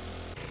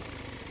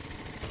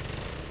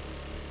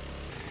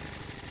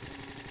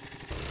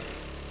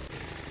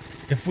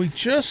 If we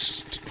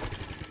just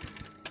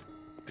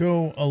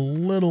go a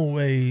little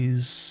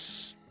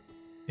ways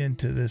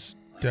into this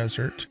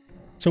desert.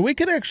 So we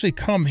could actually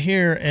come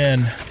here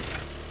and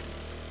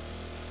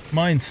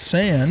mine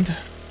sand.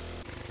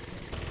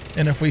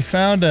 And if we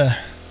found an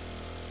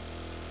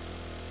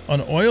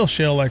oil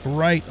shale like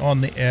right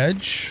on the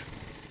edge.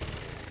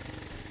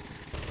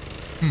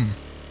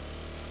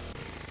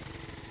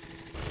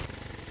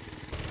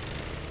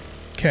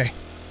 Okay.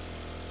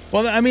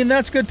 Well, I mean,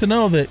 that's good to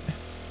know that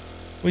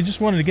we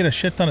just wanted to get a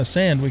shit ton of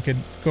sand, we could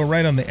go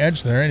right on the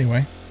edge there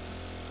anyway.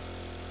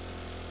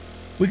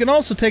 We can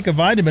also take a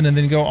vitamin and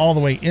then go all the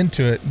way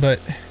into it, but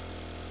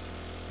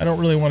I don't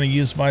really want to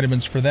use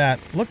vitamins for that.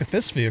 Look at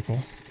this vehicle.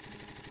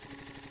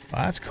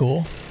 Wow, that's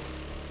cool.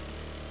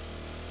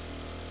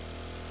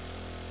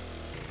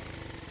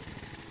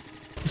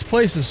 This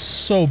place is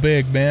so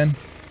big, man.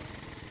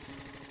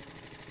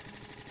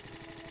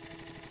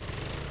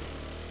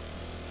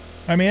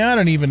 I mean, I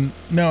don't even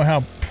know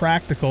how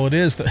practical it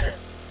is that,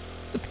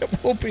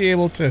 that we'll be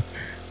able to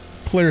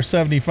clear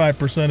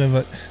 75% of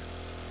it.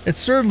 It's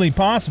certainly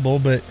possible,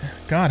 but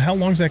God, how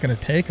long is that going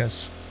to take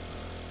us?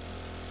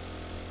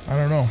 I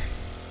don't know.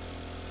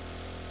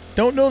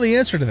 Don't know the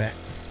answer to that.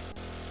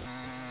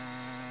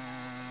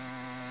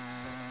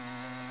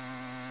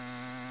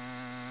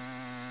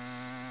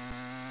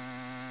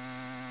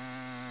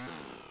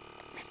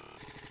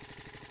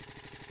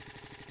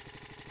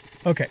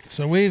 Okay,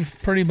 so we've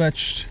pretty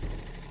much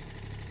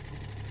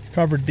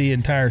covered the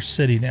entire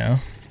city now.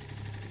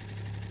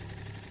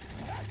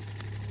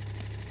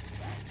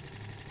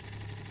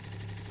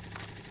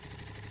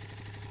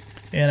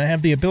 And I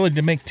have the ability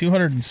to make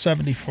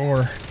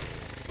 274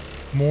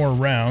 more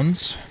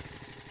rounds.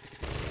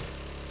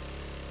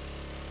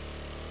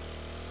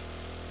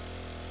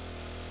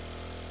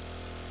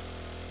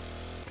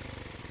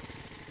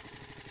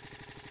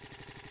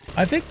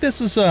 I think this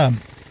is a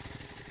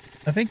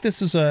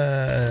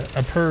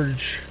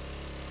purge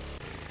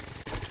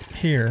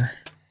here.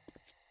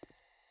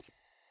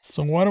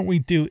 So why don't we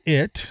do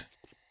it?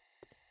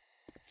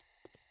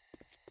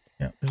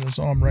 Yeah, there's a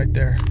Zom right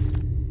there.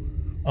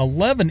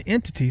 11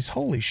 entities.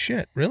 Holy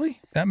shit.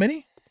 Really? That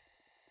many?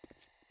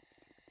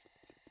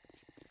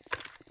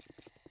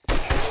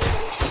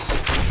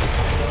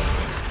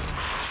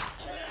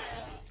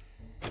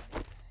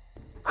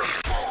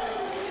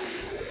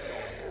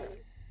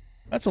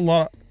 That's a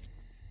lot of...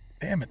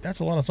 Damn it, that's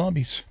a lot of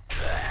zombies.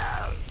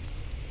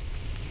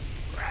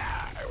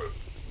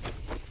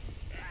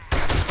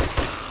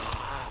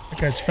 That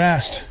guy's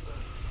fast.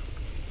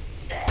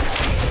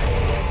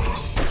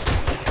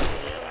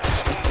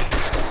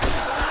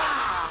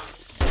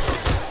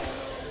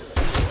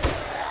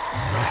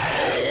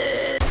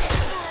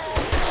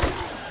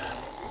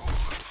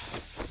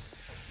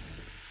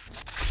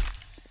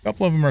 A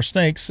couple of them are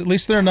snakes. At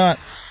least they're not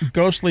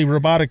ghostly,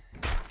 robotic,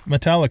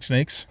 metallic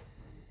snakes.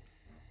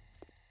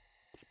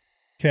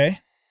 Okay.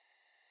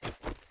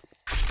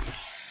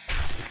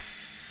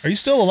 Are you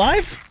still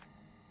alive?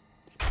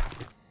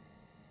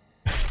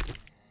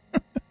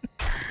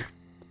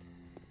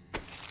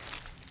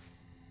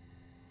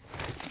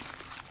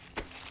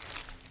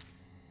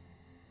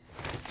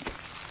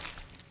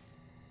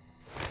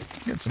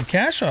 Get some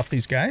cash off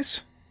these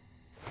guys.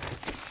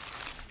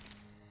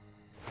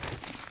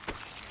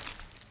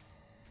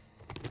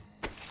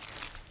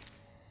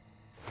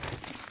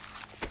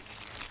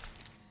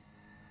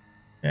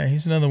 Yeah,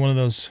 he's another one of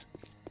those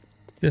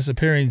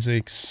disappearing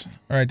Zeeks.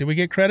 Alright, did we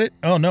get credit?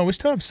 Oh no, we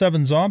still have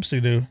 7 zombs to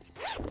do.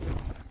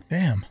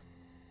 Damn.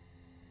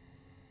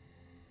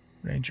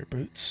 Ranger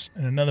boots.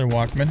 And another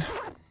Walkman.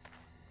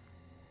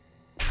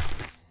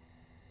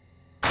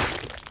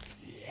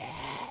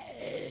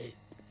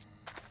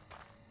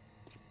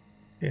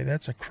 Okay,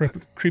 that's a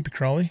creepy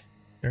crawly.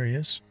 There he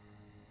is.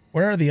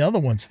 Where are the other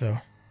ones, though?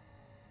 Are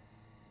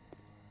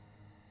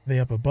they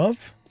up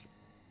above?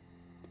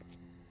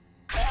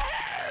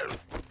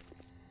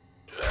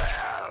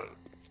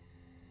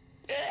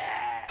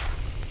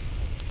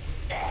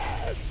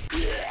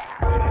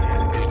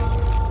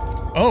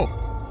 Oh.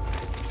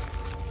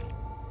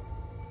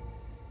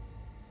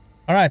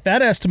 All right,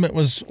 that estimate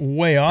was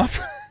way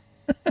off.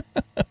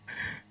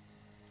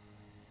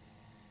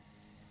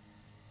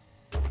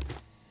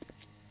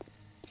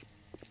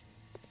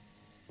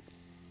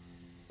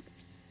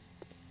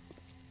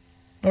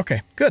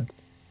 Okay, good.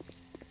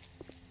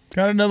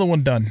 Got another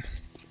one done.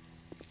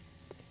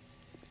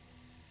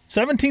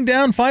 17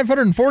 down,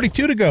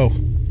 542 to go.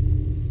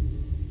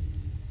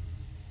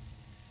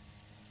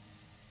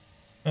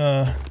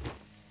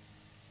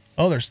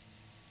 Oh, there's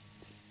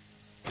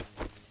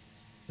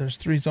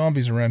 3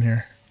 zombies around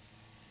here.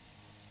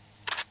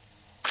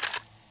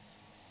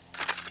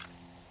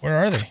 Where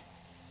are they?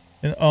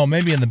 Oh,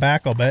 maybe in the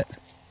back, I'll bet.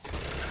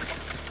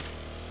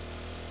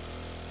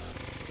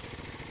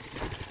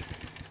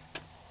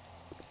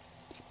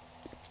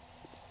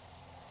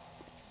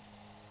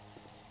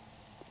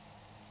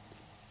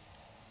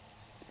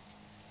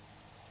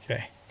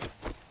 Okay.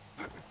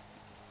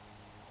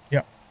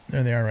 Yep,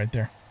 there they are right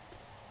there.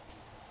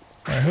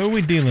 All right, who are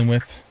we dealing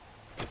with?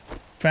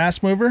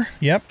 Fast mover?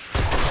 Yep.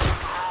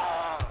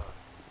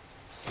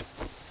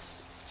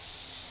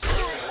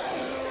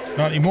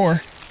 Not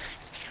anymore.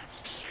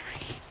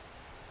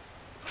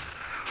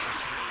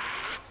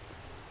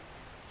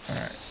 All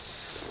right.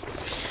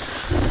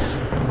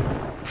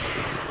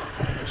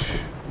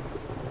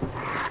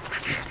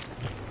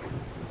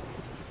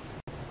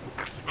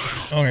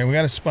 Okay, we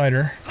got a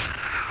spider.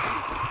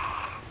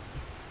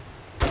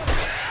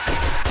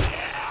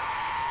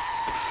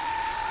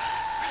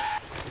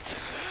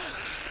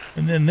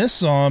 And then this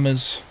Zom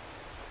is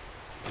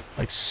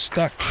like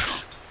stuck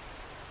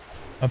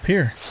up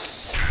here.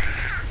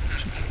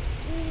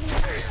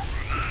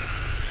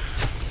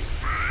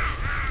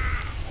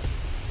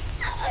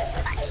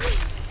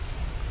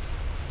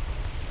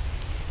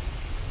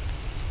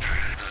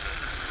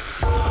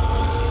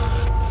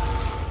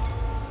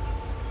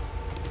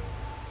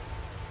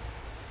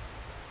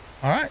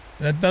 All right,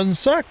 that doesn't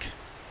suck.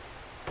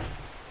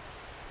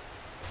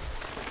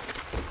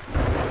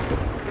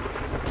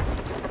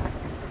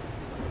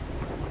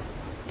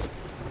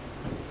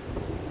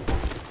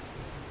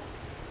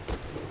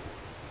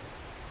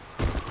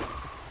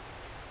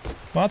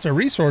 Lots of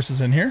resources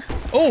in here.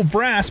 Oh,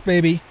 brass,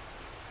 baby.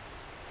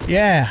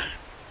 Yeah.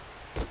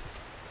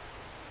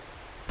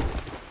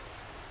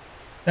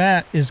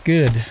 That is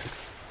good.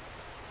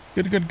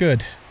 Good, good,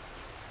 good.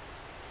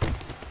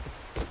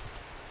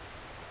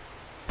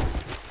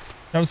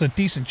 That was a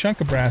decent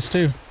chunk of brass,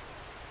 too.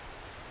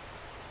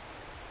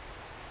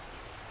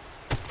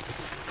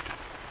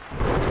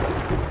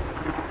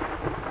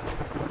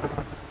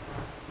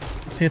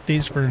 Let's hit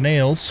these for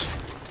nails.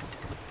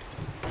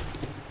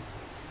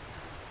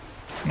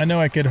 I know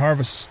I could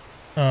harvest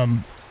a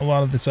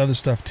lot of this other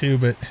stuff, too,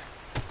 but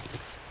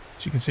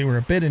as you can see, we're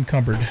a bit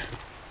encumbered.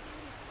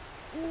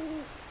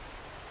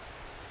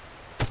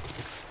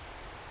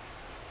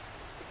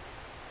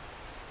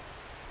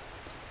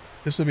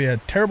 This would be a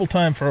terrible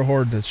time for a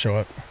horde to show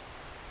up.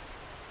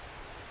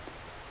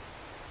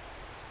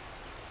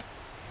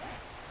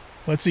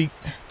 Let's eat.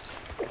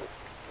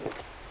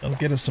 That'll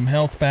get us some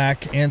health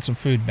back and some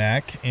food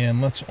back.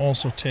 And let's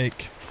also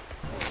take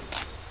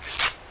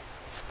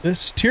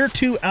this Tier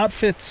 2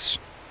 Outfits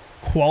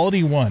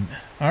Quality 1.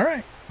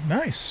 Alright,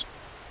 nice.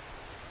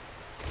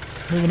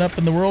 Moving up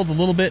in the world a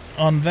little bit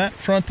on that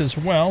front as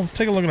well. Let's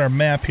take a look at our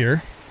map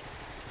here.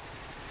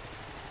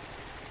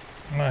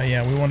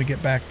 Yeah, we want to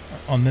get back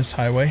on this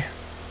highway.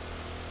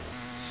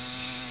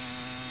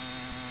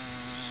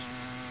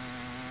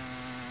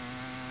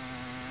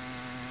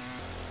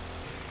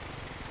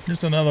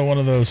 Just another one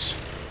of those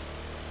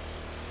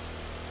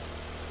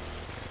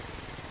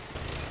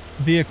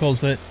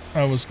vehicles that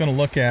I was going to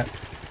look at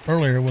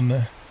earlier when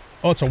the...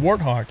 Oh, it's a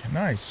Warthog.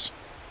 Nice.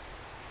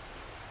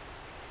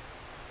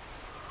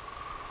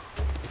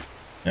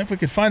 And if we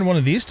could find one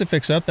of these to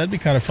fix up, that'd be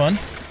kind of fun.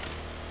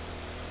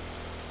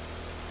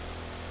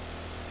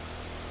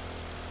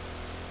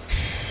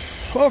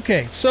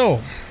 Okay, so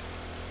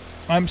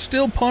I'm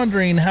still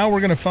pondering how we're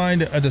going to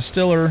find a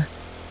distiller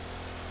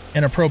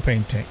and a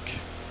propane tank.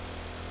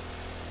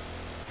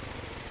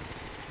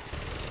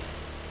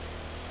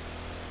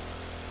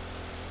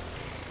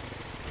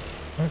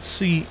 Let's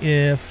see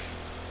if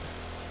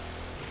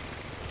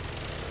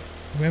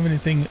we have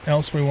anything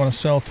else we want to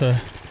sell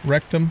to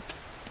Rectum.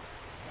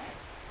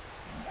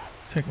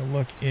 Take a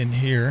look in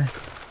here.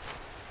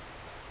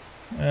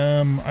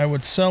 I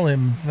would sell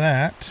him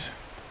that.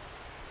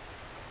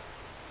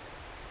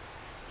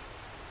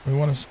 We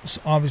want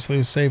to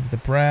obviously save the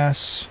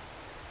brass.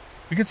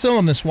 We could sell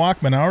him this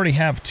Walkman. I already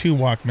have 2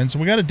 Walkmans, and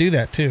we got to do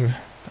that too.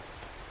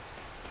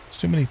 It's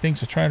too many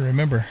things to try to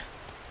remember.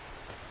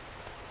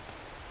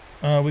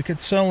 We could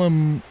sell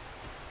him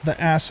the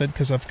acid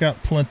because I've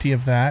got plenty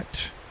of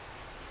that.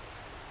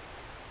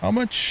 How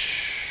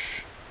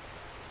much?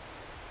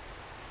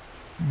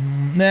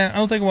 Nah, I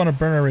don't think I want to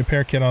burn a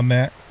repair kit on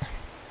that.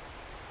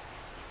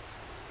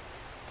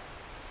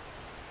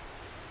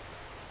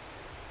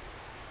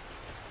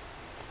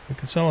 We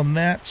can sell him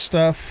that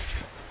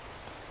stuff.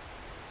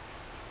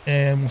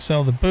 And we'll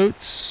sell the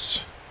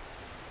boots.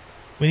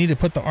 We need to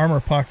put the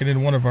armor pocket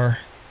in one of our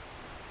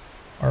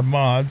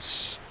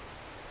mods.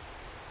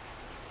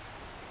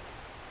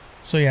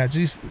 So yeah,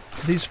 these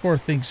 4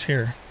 things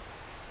here.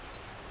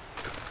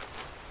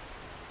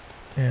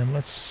 And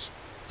let's...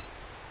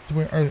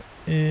 Do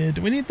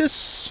we need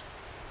this?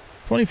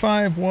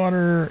 25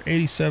 water,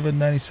 87,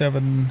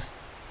 97.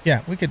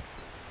 Yeah, we could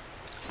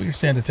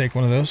stand to take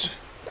one of those.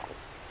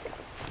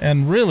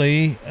 And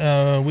really,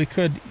 we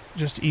could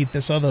just eat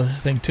this other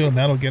thing too, and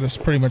that'll get us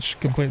pretty much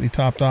completely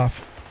topped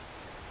off.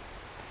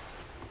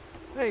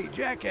 Hey,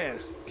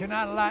 jackass, can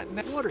I lighten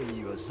that? What are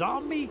you, a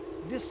zombie?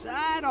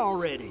 Decide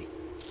already.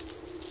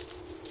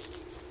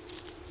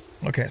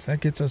 Okay, so that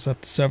gets us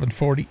up to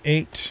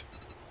 748.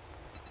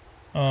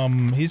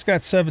 He's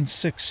got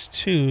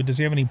 762. Does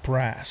he have any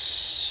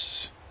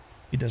brass?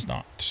 He does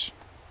not.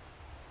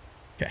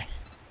 Okay.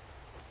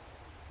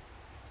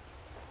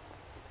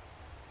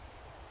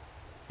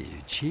 You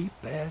cheap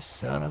ass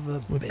son of a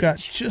bitch. We've got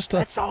just a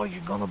That's all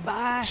you're gonna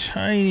buy?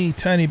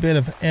 tiny bit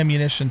of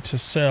ammunition to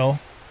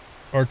sell.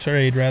 Or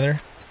trade,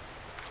 rather.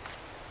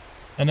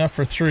 Enough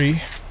for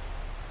 3.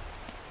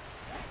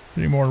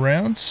 3 more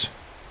rounds.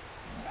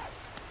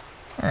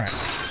 Alright,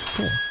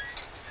 cool.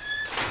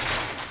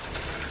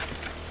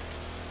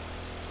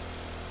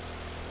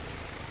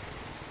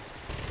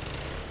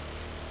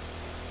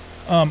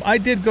 I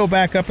did go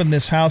back up in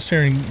this house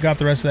here and got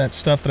the rest of that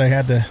stuff that I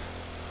had to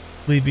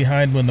leave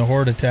behind when the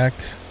horde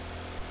attacked.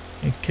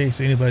 In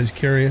case anybody's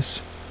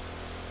curious.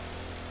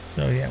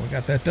 So yeah, we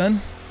got that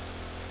done.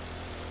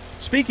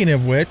 Speaking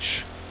of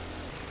which,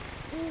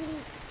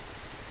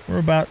 we're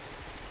about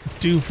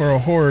due for a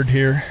horde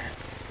here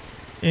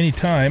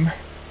anytime.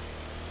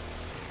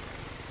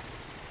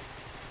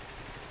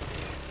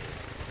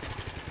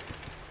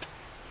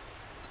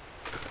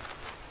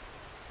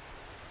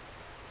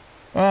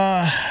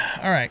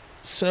 All right,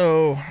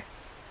 so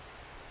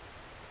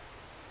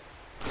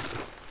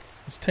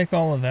let's take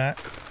all of that,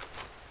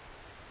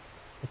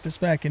 put this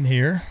back in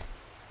here,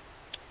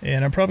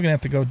 and I'm probably gonna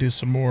have to go do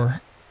some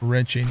more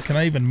wrenching. Can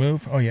I even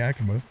move? Oh yeah, I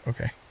can move.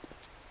 Okay.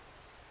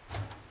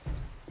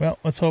 Well,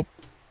 let's hope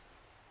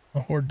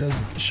the horde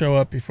doesn't show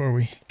up before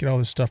we get all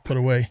this stuff put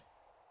away.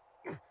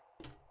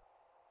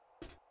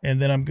 And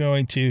then I'm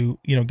going to,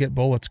 you know, get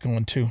bullets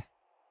going too.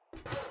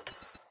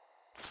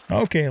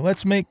 Okay,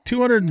 let's make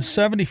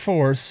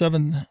 274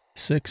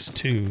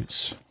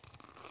 7.62s.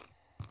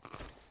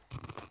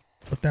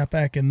 Put that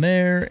back in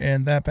there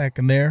and that back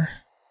in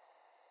there.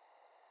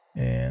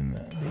 And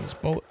these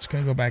bullets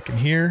can go back in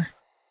here.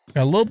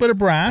 Got a little bit of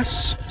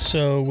brass,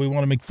 so we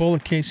want to make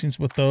bullet casings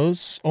with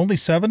those. Only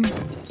 7?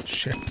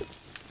 Shit.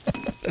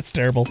 That's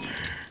terrible.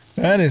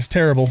 That is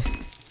terrible.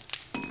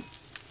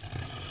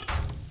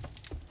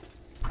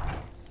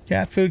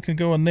 Cat food can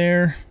go in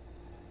there.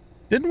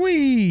 Didn't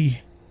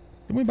we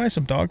buy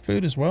some dog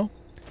food as well?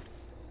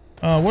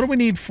 What do we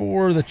need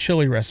for the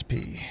chili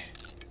recipe?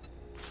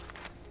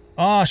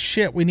 Oh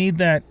shit, we need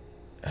that.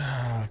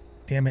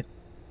 Damn it.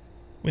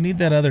 We need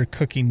that other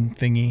cooking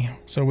thingy,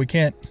 so we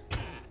can't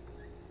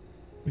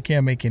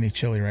make any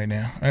chili right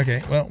now.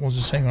 Okay, well, we'll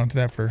just hang on to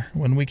that for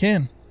when we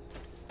can.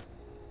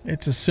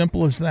 It's as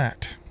simple as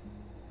that.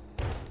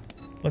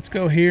 Let's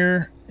go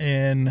here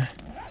and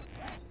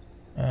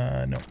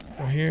no,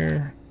 go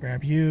here,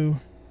 grab you.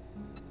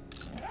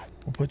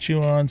 We'll put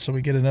you on so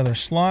we get another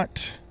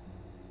slot.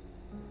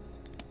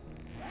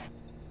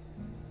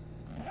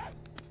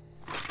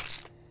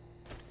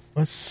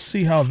 Let's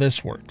see how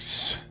this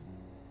works.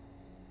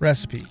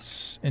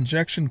 Recipes.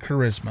 Injection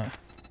charisma.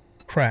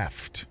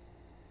 Craft.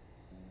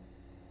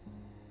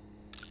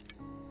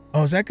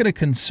 Oh, is that going to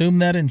consume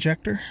that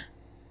injector?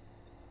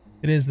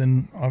 It is,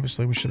 then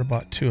obviously we should have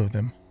bought 2 of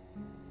them.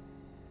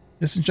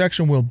 This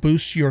injection will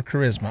boost your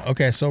charisma.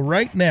 Okay, so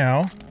right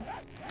now,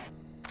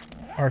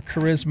 our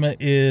charisma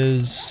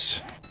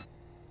is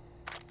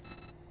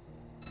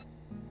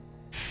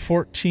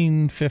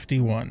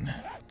 1451.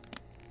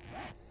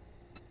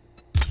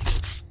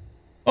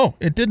 Oh,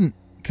 it didn't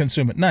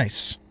consume it.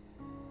 Nice.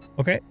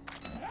 Okay.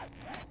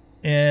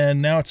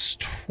 And now it's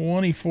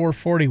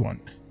 2441.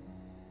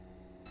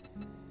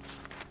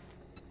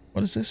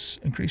 What is this?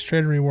 Increase trade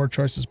and reward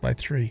choices by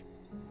 3.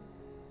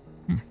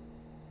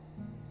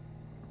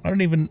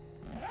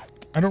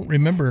 I don't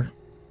remember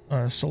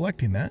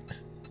selecting that.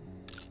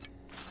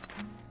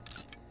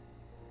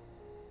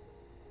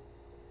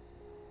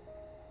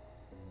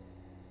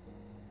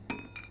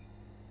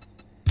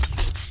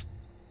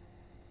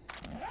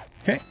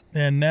 Okay,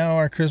 and now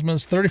our charisma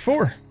is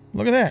 34.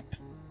 Look at that.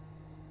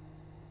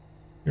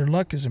 Your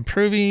luck is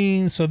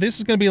improving. So this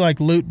is going to be like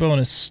loot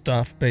bonus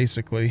stuff,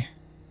 basically.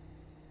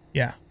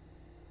 Yeah.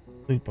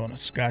 Loot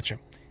bonus. Gotcha.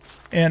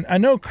 And I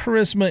know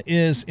charisma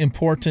is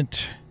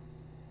important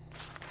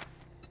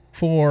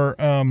for,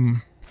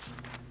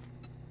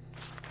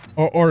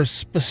 or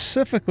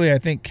specifically, I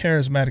think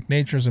charismatic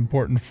nature is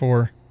important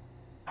for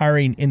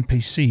hiring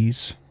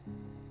NPCs.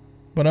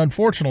 But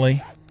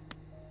unfortunately,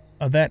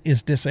 that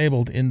is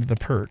disabled in the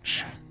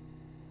Purge.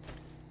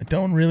 I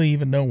don't really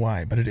even know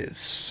why, but it is.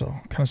 So,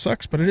 kind of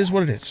sucks, but it is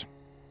what it is.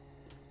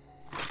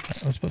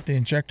 Right, let's put the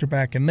injector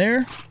back in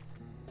there.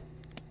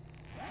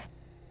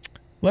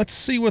 Let's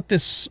see what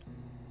this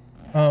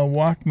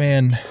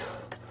Walkman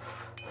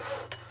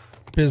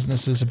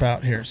business is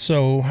about here.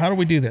 So, how do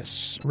we do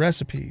this?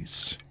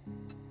 Recipes.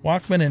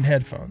 Walkman and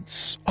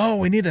headphones. Oh,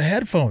 we need a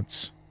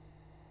headphones.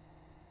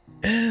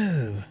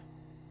 Ew.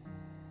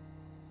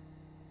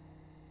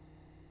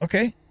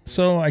 Okay,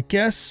 so I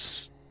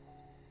guess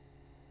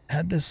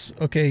had this.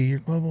 Okay, your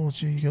global.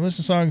 You can listen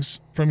to songs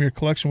from your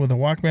collection with a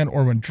Walkman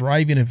or when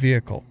driving a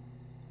vehicle.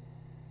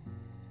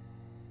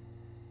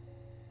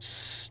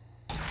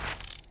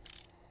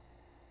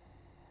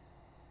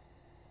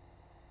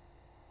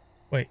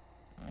 Wait,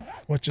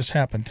 what just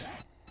happened?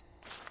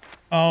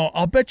 Oh,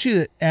 I'll bet you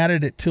that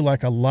added it to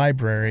like a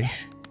library.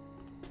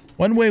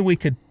 One way we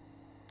could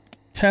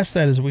test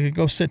that is we could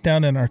go sit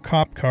down in our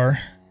cop car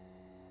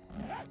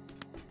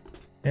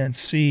and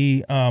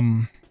see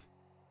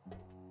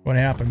what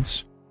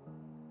happens.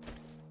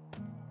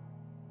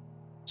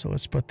 So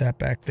let's put that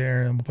back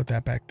there, and we'll put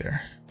that back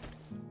there.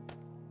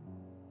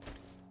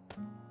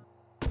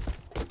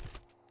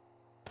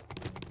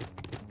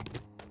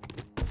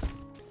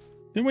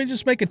 Didn't we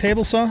just make a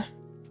table saw?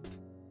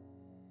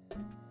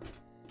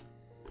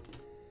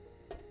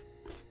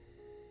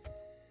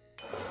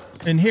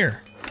 In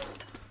here.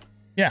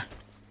 Yeah.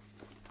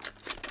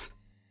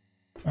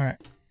 All right.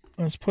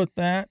 Let's put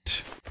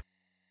that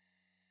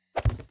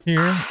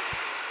here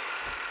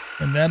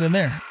and that in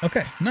there.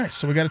 Okay, nice.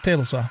 So we got a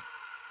table saw.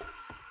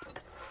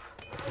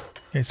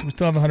 Okay, so we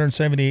still have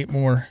 178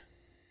 more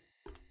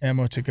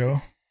ammo to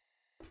go.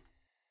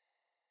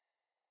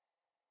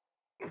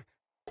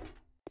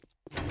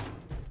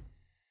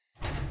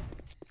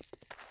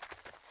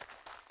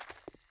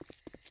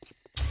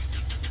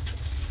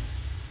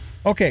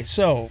 Okay,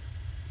 so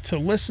to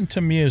listen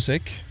to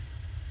music,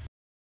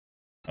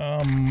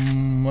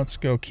 let's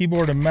go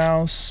keyboard and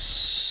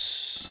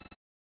mouse,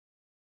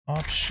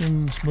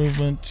 options,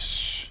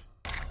 movement.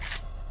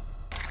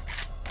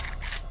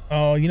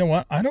 Oh, you know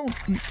what? I don't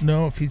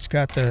know if he's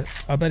got the,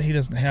 I bet he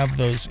doesn't have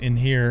those in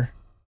here.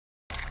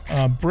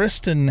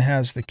 Briston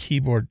has the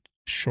keyboard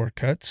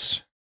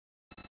shortcuts.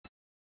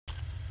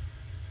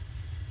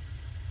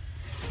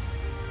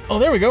 Oh,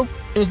 there we go.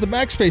 It was the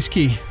backspace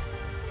key.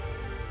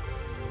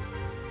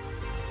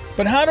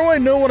 But how do I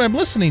know what I'm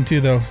listening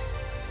to, though?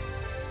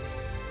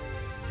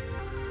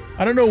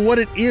 I don't know what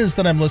it is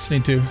that I'm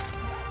listening to.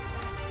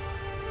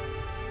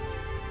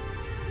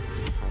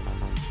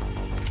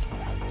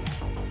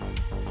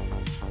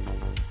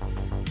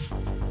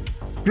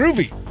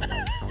 Groovy.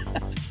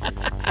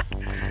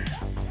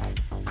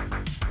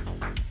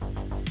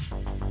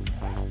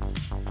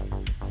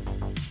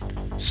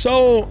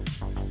 So,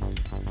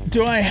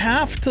 do I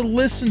have to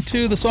listen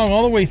to the song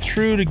all the way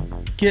through to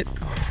get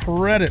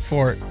credit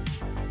for it?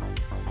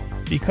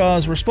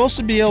 Because we're supposed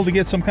to be able to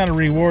get some kind of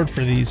reward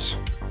for these.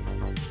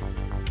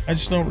 I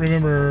just don't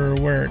remember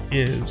where it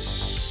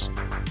is.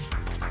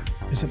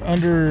 Is it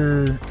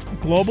under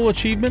global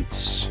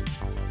achievements?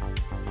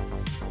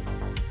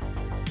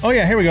 Oh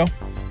yeah, here we go.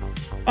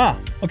 Ah,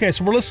 okay,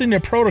 so we're listening to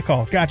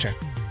Protocol. Gotcha.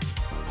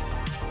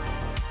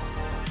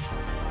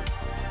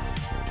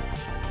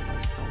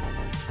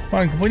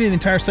 Upon completing the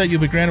entire set,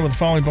 you'll be granted with the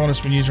following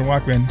bonus when you use your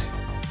Walkman.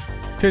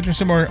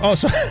 50% more. Oh,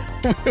 so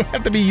we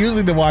have to be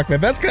using the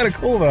Walkman. That's kind of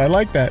cool, though. I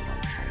like that.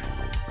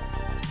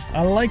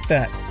 I like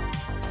that.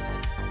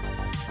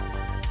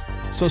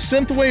 So,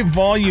 Synthwave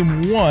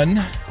Volume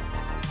 1.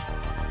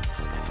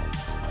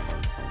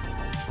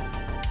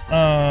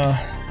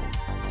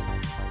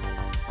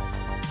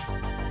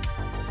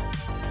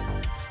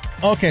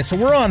 Okay, so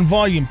we're on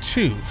Volume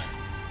 2.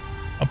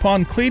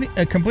 Upon completing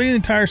the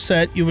entire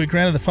set, you'll be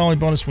granted the following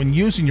bonus when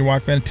using your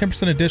Walkman,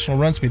 10% additional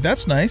run speed.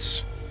 That's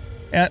nice.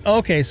 And,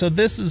 okay, so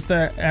this is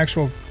the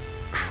actual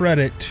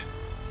credit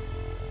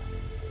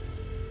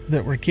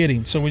that we're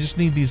getting. So we just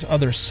need these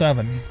other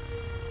 7.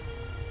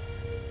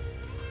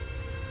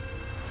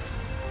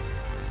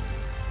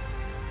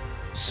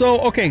 So,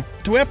 okay,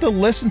 do we have to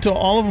listen to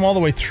all of them all the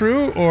way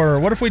through? Or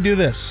what if we do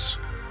this?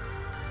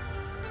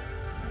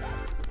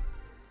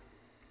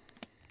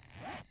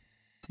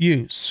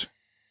 Use.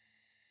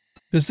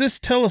 Does this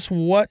tell us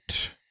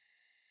what...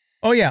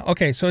 Oh, yeah,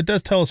 okay, so it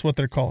does tell us what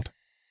they're called.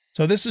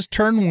 So this is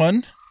turn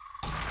 1.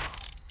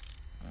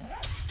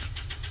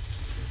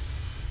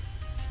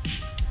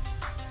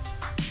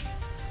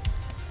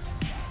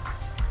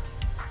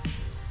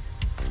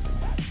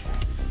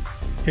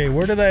 Okay,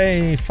 where did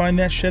I find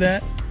that shit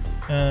at?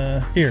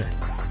 Here.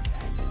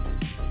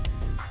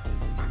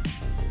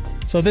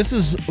 So this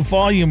is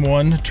volume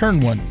 1,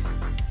 turn 1.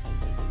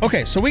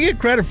 Okay, so we get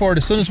credit for it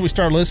as soon as we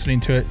start listening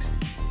to it.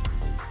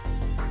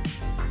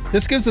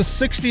 This gives us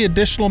 60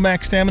 additional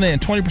max stamina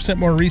and 20%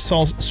 more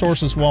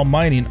resources while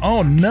mining.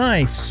 Oh,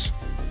 nice.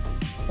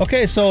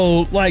 Okay,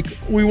 so, like,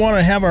 we want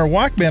to have our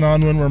Walkman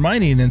on when we're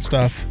mining and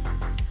stuff.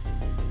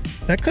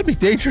 That could be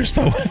dangerous,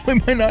 though. We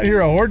might not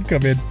hear a horde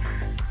come in.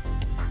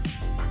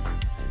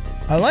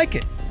 I like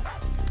it.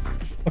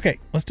 Okay,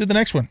 let's do the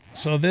next one.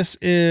 So this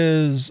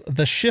is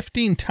The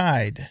Shifting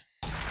Tide.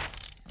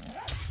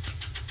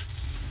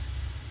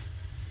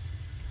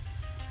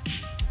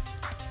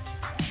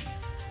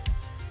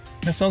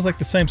 That sounds like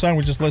the same song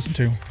we just listened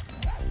to.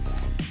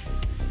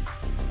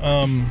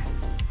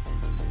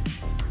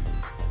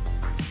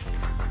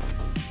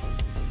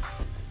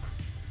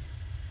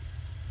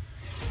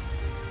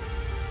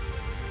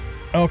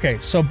 Okay,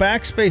 so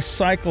backspace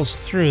cycles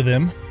through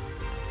them.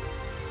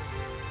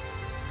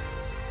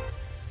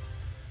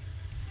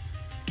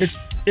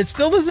 It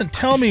still doesn't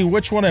tell me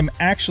which one I'm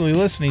actually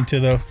listening to,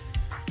 though.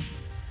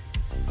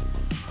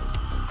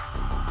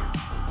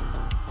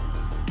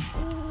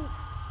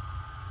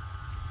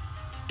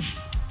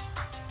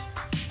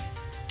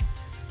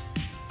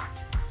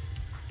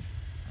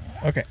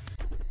 Okay.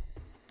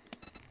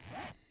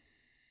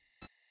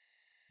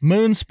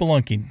 Moon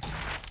spelunking.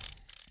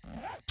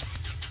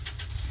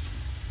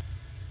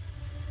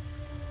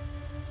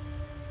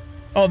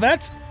 Oh,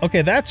 that's...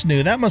 Okay, that's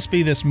new. That must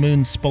be this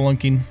moon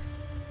spelunking.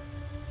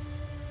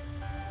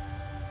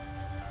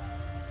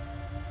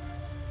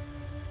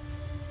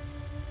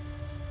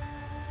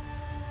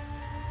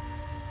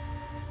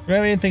 Do we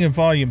have anything in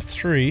volume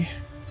 3?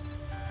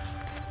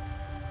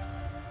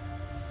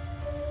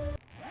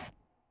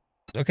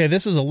 Okay,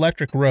 this is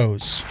Electric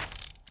Rose.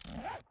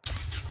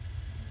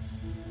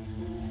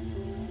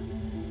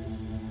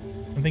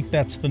 I think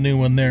that's the new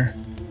one there.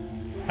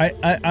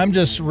 I'm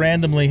just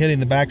randomly hitting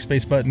the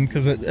backspace button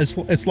because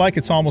it's like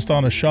it's almost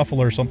on a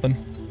shuffle or something.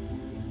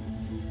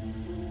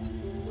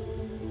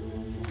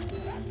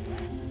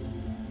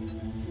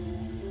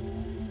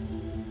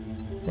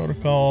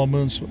 Call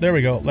moons. There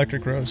we go.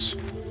 Electric rose.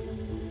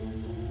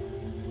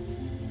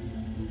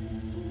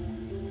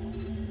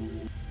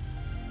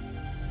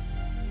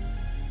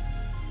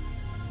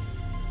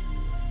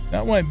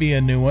 That might be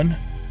a new one.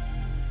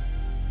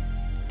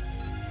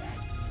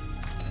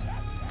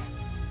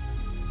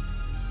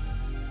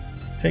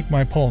 Take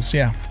my pulse,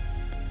 yeah.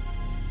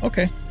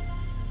 Okay.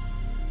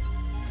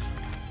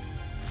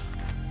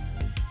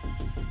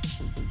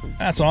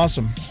 That's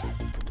awesome.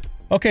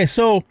 Okay,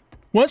 so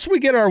once we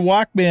get our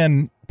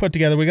Walkman put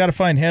together, we got to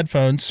find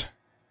headphones.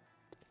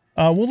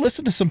 We'll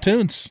listen to some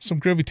tunes, some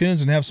groovy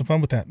tunes, and have some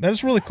fun with that. That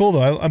is really cool,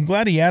 though. I'm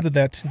glad he added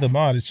that to the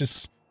mod. It's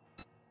just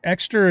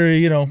extra,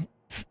 you know,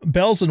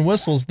 bells and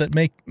whistles that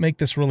make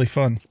this really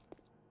fun.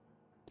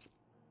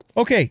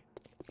 Okay,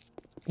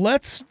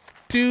 let's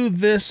do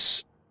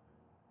this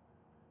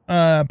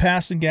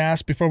passing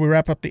gas before we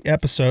wrap up the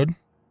episode,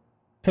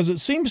 because it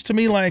seems to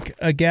me like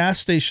a gas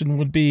station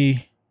would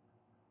be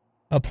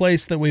a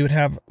place that we would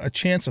have a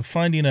chance of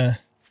finding a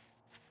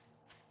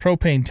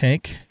propane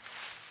tank.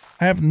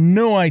 I have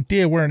no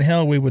idea where in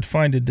hell we would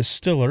find a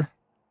distiller,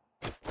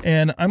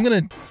 and I'm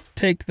gonna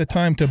take the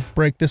time to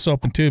break this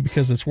open too,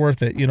 because it's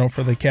worth it, you know,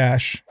 for the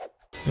cash.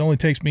 It only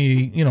takes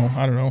me, you know,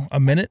 I don't know, a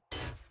minute,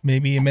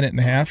 maybe a minute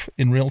and a half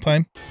in real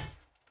time.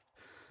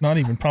 Not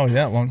even probably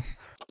that long.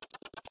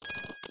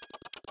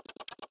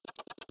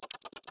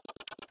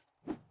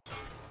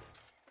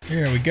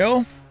 Here we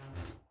go.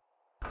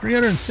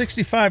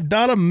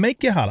 $365,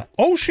 make you holla.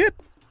 Oh shit!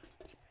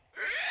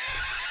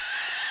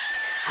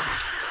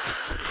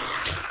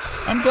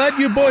 I'm glad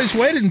you boys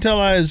waited until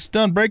I was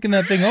done breaking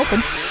that thing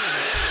open.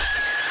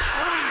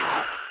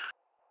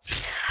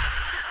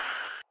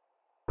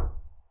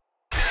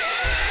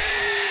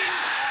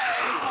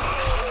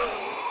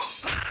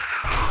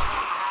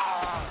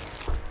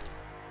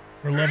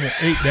 We're level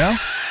 8 now.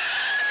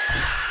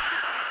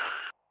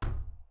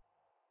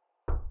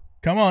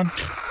 Come on.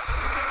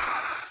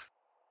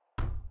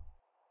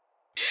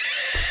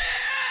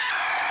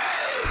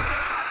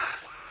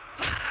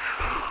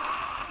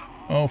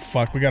 Oh,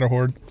 fuck. We got a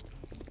horde.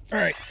 All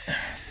right.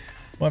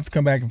 We'll have to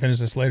come back and finish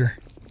this later.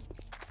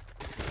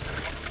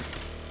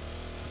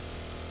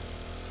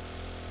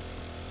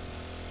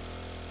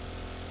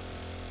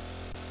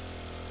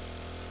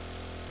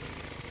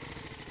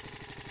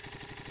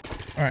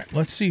 All right.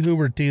 Let's see who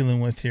we're dealing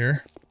with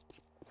here.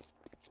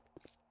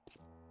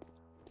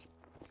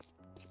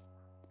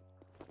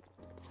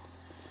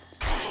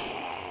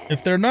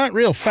 If they're not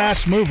real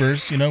fast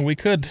movers, you know, we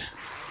could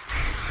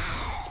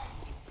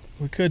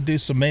do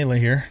some melee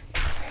here.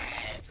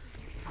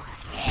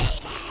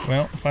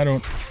 Well, if I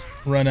don't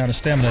run out of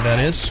stamina, that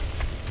is.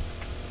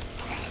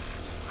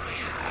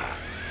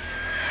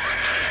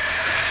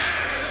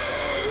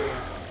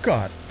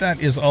 God, that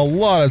is a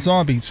lot of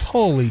zombies.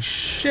 Holy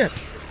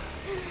shit.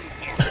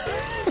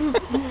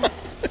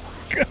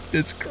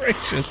 Goodness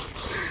gracious.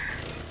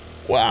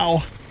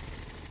 Wow.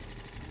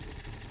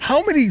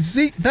 How many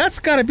that's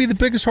got to be the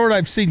biggest horde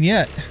I've seen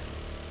yet.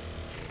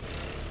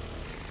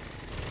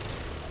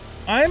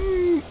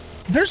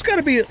 There's got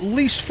to be at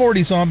least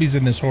 40 zombies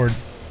in this horde.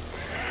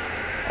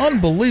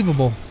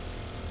 Unbelievable.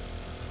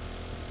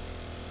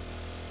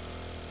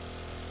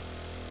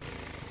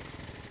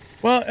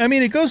 Well, I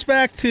mean, it goes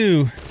back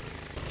to,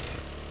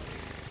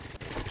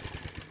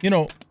 you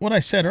know, what I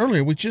said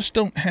earlier. We just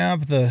don't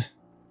have the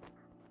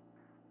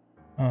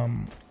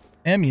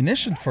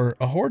ammunition for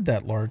a horde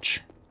that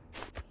large.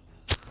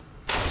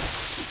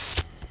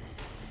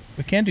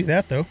 We can do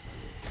that, though.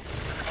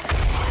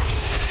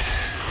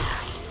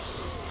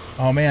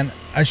 Oh, man.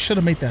 I should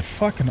have made that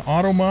fucking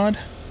auto mod.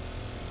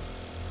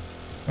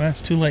 Well,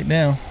 it's too late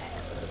now.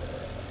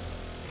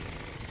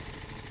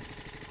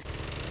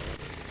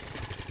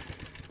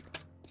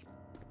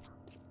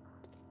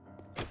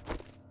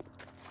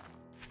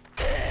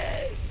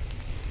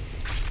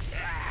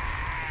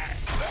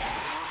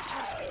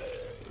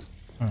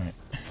 All right.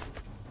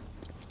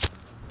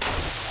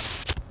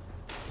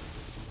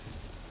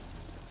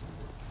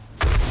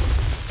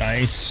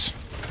 Nice.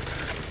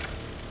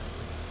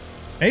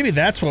 Maybe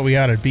that's what we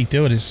ought to be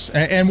doing is,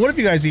 and what if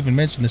you guys even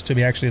mentioned this to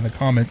me actually in the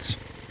comments?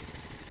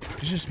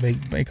 Just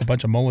make a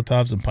bunch of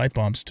Molotovs and pipe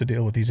bombs to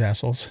deal with these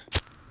assholes.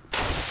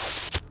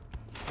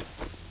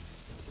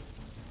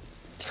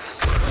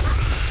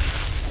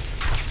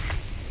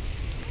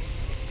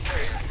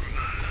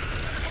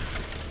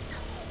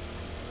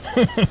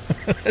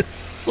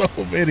 So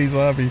many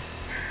zombies.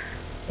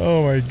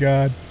 Oh my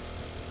god.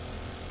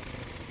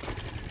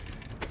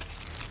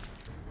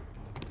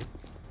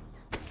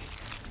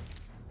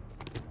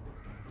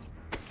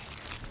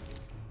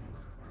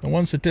 The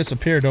ones that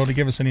disappear don't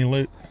give us any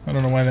loot. I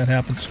don't know why that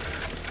happens.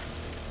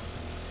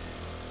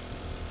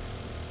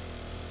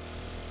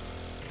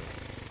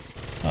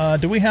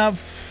 Do we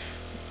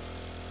have...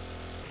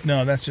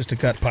 No, that's just a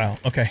gut pile.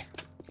 Okay.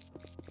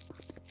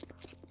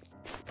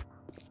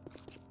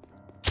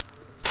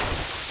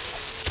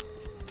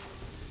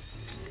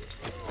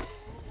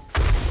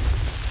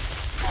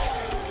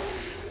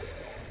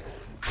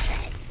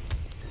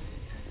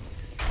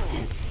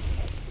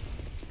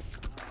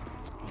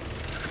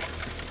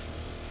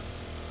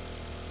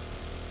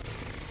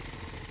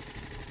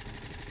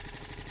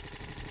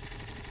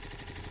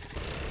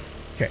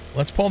 Okay,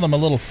 let's pull them a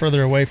little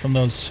further away from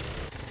those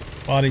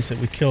bodies that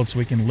we killed so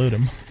we can loot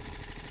them.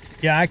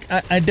 Yeah,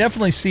 I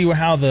definitely see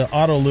how the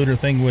auto looter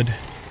thing would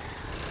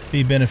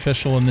be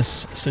beneficial in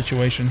this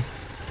situation.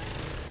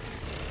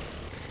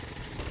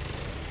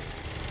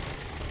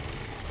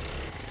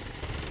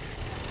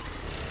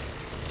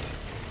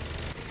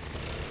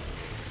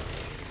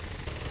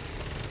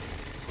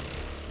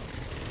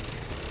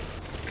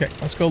 Okay,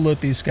 let's go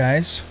loot these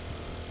guys.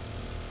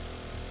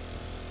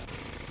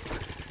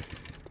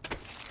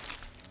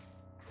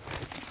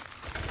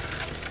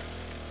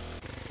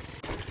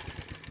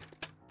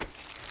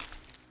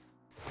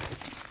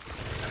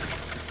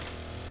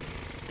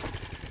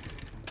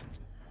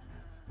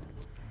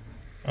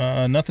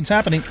 Nothing's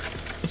happening.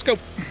 Let's go.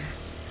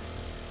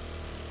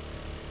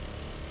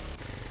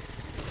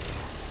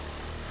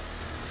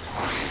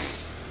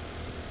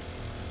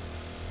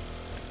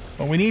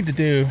 What we need to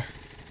do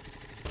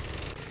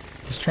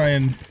is try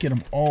and get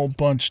them all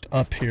bunched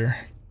up here.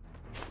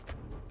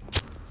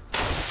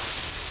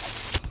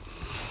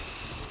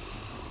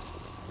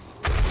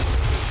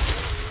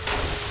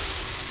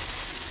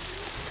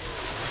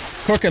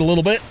 Cook it a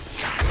little bit.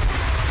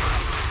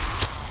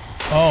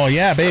 Oh,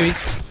 yeah, baby.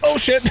 Oh,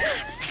 shit.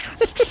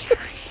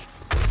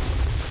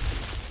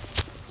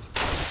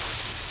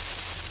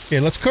 Okay,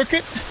 let's cook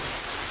it.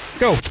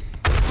 Go.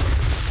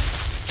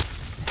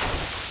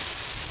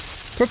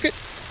 Cook it.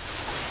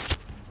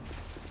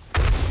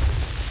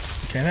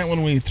 Okay, that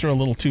one we threw a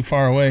little too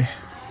far away.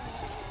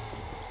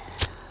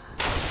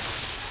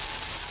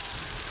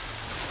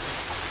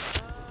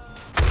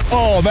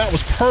 Oh, that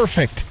was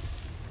perfect.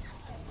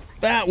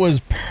 That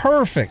was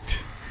perfect.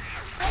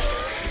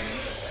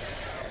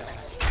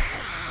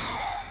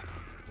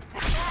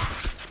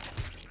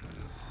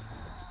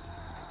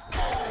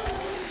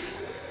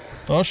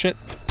 Oh, shit.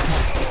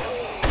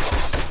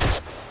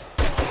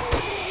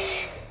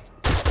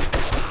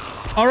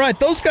 All right,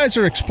 those guys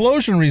are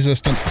explosion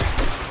resistant.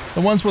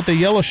 The ones with the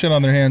yellow shit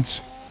on their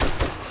hands.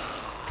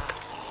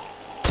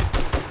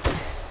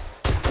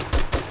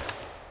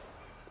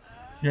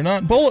 You're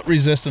not bullet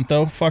resistant,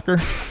 though, fucker.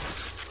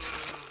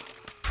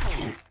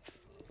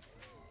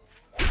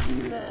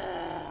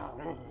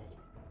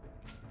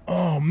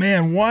 Oh,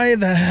 man, why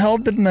the hell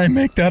didn't I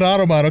make that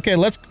auto mod? Okay,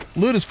 let's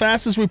loot as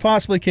fast as we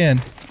possibly can.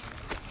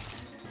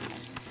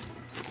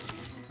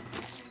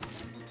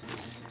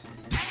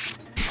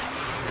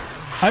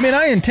 I mean,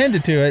 I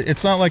intended to.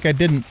 It's not like I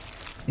didn't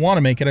want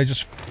to make it. I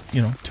just,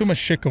 you know, too much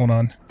shit going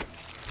on.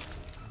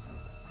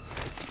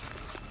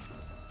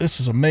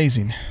 This is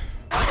amazing.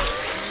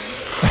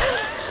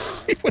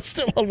 He was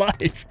still alive.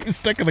 He was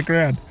stuck in the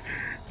ground.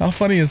 How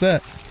funny is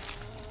that?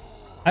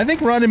 I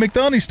think Rodney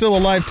McDonald's still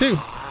alive, too.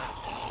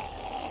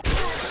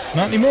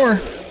 Not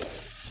anymore.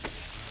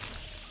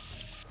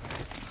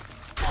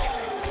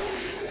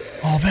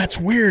 Oh, that's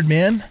weird,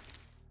 man.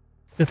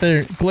 That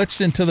they're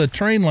glitched into the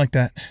train like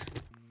that.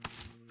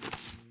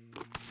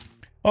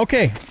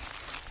 Okay.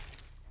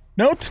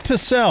 Note to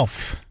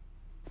self.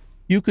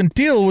 You can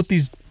deal with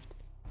these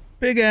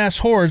big-ass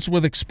hordes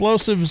with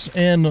explosives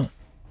and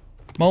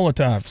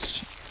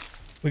Molotovs.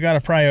 We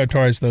gotta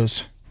prioritize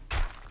those.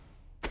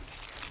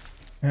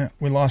 Yeah,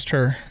 we lost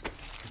her.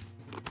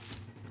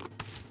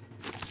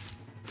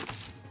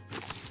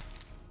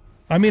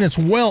 I mean, it's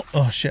well...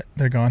 Oh, shit.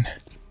 They're gone.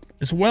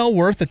 It's well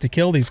worth it to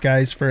kill these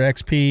guys for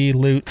XP,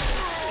 loot.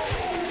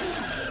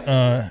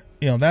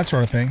 You know, that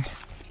sort of thing.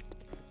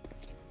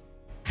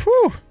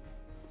 Whew.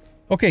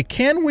 Okay,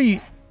 can we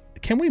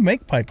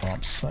make pipe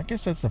bombs? I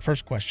guess that's the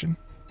first question.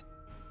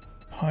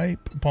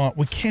 Pipe bomb.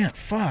 We can't.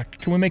 Fuck.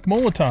 Can we make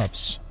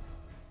Molotovs?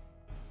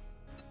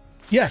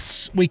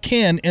 Yes, we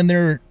can, and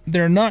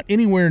they're not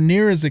anywhere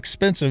near as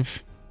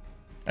expensive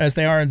as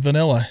they are in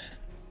vanilla.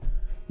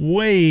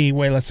 Way,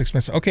 way less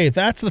expensive. Okay,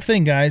 that's the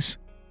thing, guys.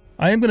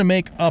 I am going to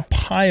make a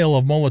pile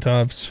of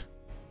Molotovs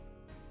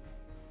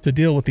to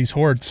deal with these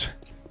hordes.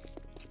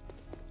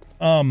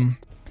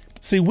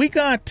 See, we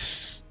got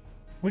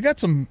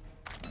some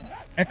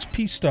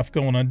XP stuff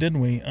going on,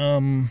 didn't we?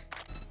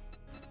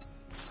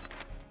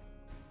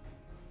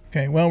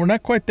 Okay, well, we're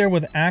not quite there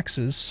with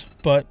axes,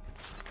 but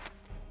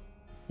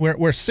we're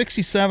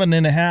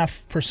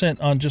 67.5%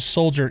 on just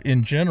soldier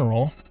in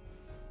general.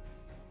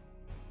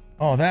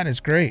 Oh, that is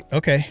great.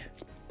 Okay.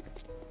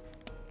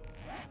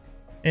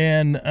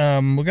 And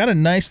we got a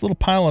nice little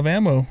pile of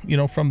ammo, you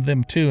know, from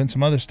them too, and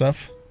some other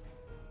stuff.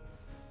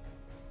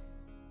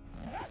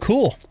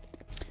 Cool.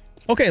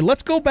 Okay,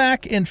 let's go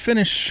back and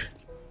finish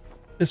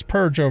this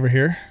purge over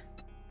here.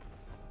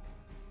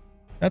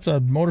 That's a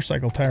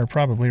motorcycle tire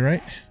probably,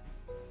 right?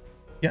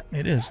 Yeah,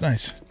 it is.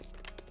 Nice.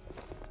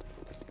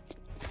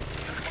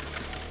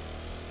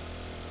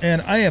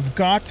 And I have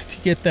got to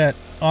get that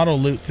auto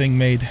loot thing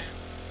made.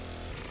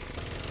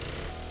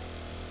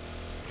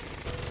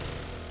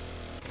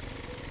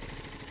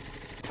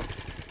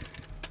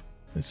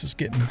 This is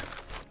getting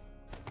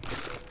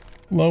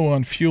low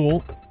on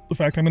fuel. In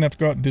fact, I'm gonna have to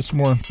go out and do some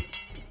more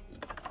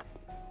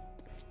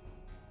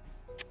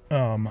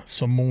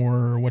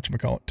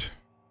whatchamacallit,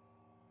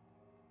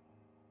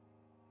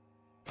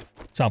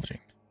 salvaging.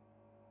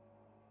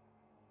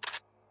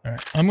 All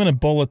right, I'm going to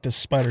bullet this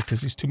spider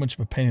because he's too much of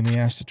a pain in the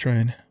ass to try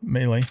and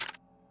melee.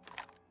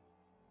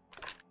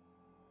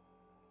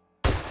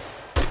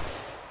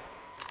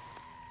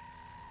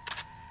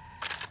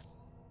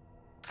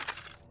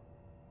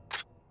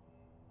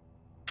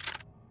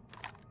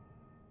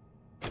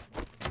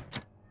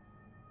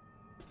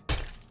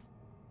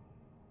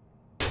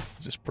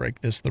 Just break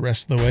this the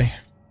rest of the way.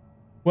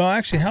 Well,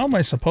 actually, how am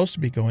I supposed to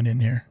be going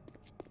in here?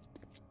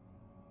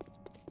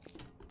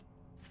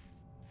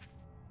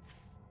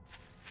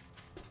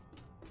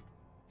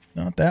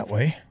 Not that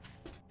way.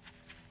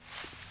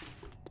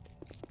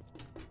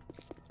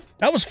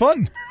 That was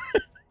fun.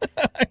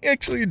 I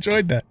actually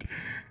enjoyed that.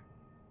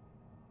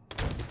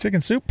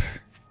 Chicken soup.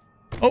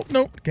 Oh,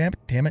 no.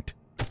 Damn it.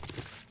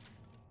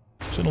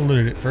 Should have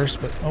looted it first,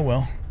 but oh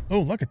well. Oh,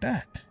 look at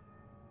that.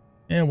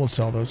 And we'll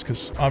sell those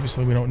because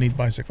obviously we don't need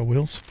bicycle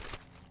wheels.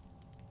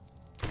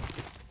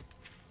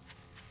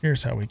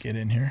 Here's how we get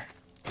in here.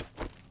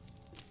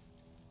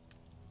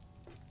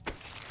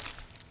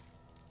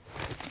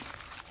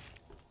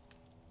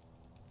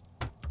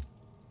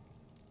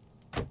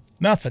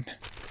 Nothing.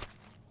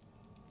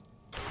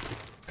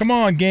 Come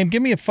on, game.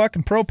 Give me a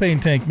fucking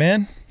propane tank,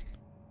 man.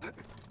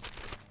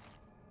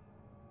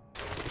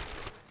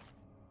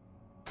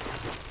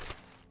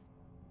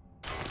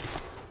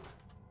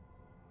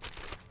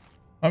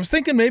 I was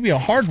thinking maybe a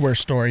hardware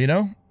store, you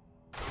know?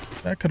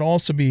 That could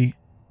also be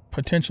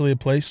potentially a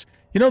place.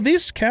 You know,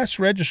 these cash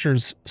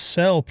registers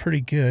sell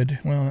pretty good.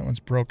 Well, that one's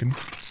broken.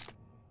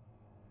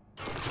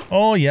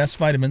 Oh, yes,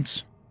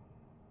 vitamins.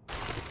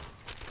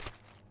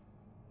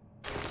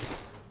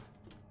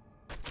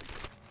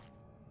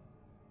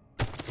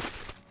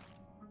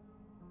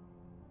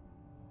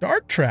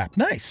 Dart trap,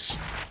 nice.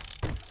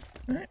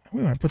 All right,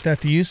 we want to put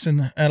that to use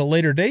at a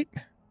later date.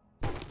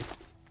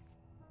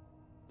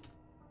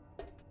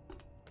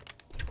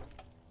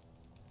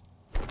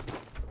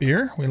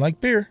 Beer, we like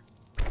beer.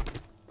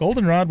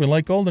 Goldenrod, we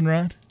like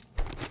goldenrod.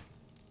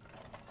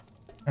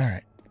 All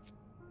right.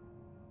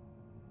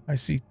 I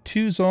see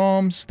 2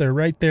 Zalms. They're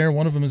right there.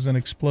 One of them is an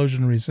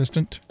explosion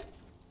resistant.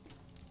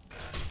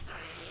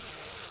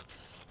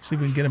 Let's see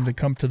if we can get him to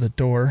come to the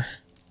door.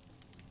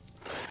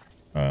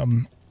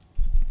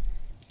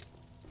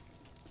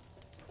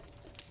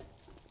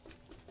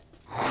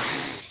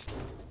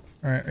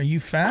 All right, are you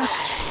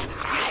fast?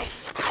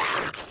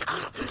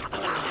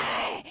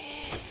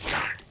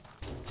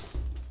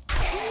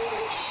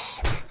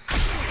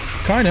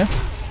 Kinda.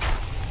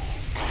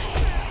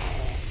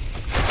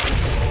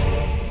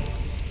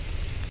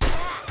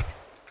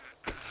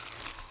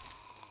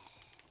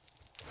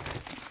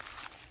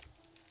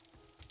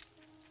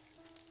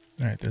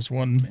 All right, there's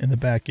one in the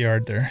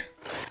backyard there.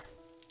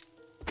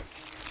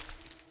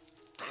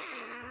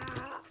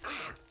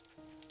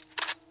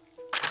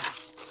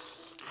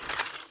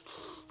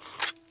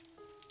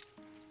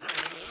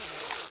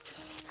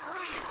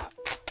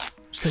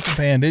 Take a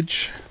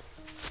bandage.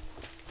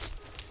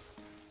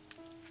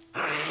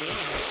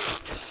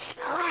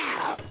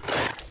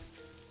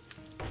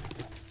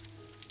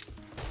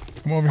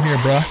 Come over here,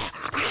 bruh.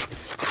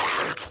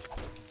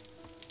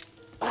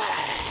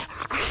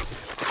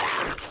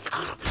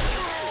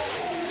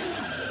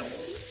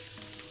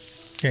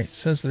 Okay, it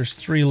says there's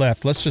 3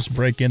 left. Let's just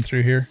break in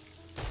through here.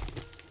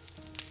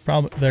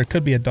 Probably there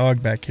could be a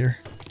dog back here.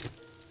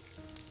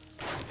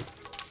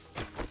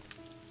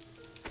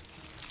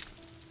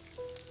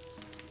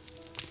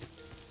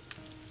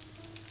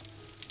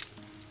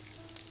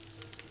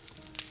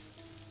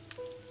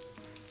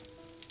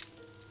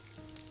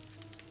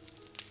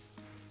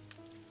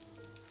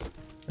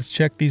 Let's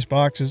check these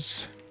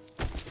boxes.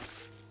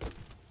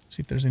 See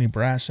if there's any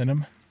brass in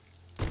them.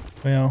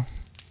 Well,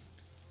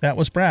 that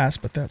was brass,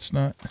 but that's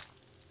not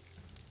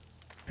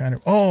kind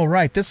of... Oh,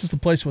 right. This is the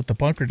place with the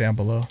bunker down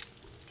below.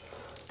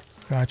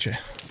 Gotcha.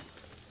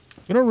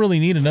 We don't really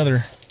need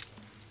another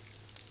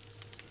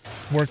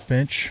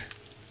workbench.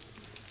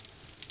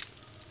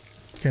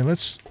 Okay,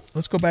 let's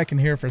go back in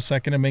here for a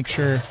second and make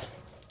sure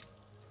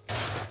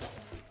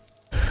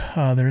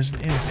there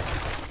isn't anything.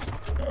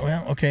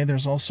 Well, okay,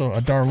 there's also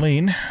a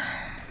Darlene.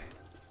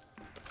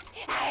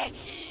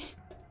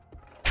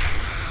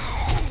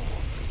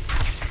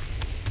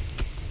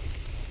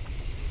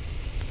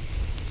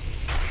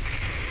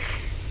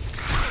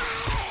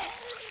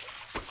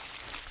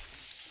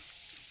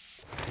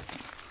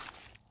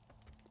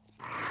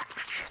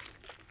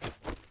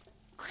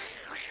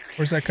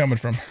 Where's that coming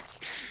from?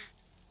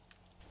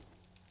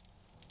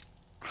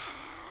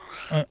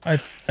 I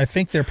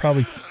think they're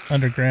probably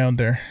underground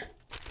there.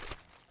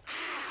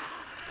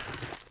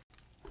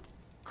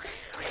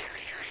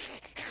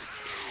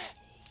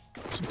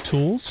 Some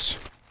tools.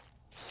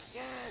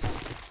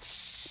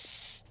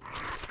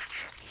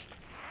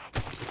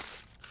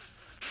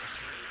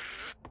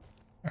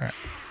 All right.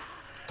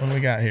 What do we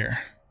got here?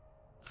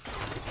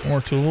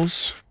 More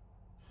tools.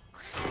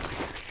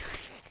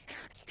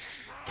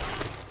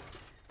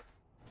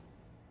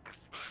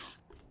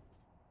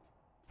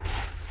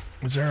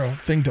 Is there a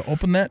thing to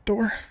open that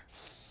door?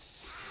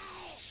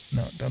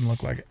 No, it doesn't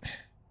look like it.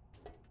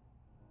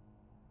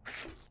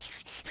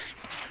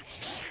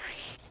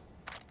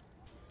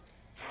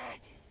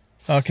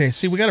 Okay,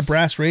 see, we got a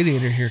brass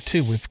radiator here,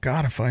 too. We've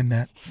got to find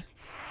that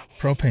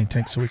propane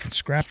tank so we can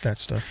scrap that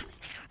stuff.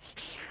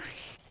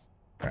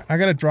 All right, I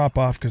got to drop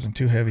off because I'm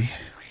too heavy.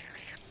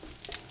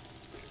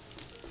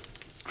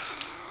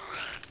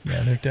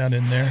 Yeah, they're down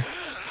in there.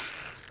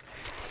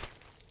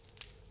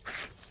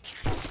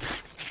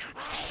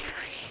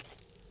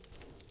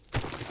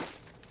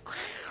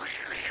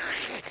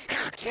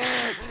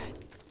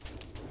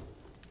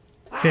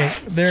 Okay,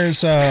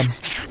 there's, let's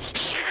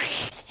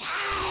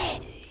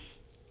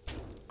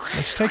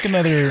take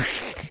another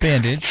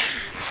bandage.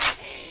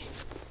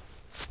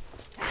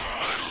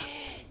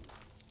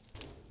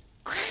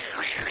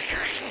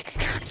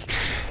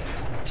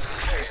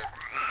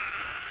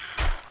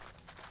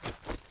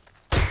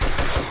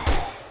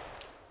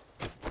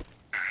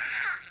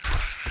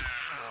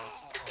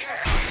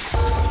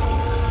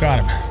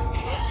 Got him.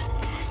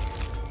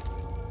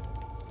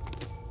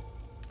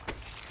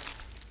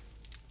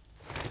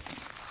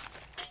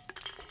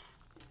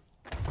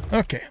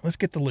 Okay, let's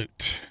get the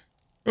loot.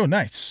 Oh,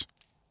 nice.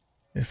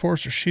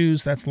 Enforcer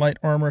shoes, that's light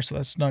armor, so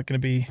that's not going to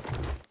be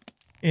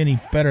any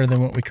better than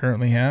what we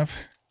currently have.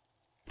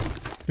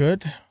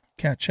 Good.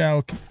 Cat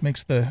chow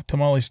makes the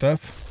tamale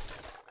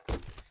stuff.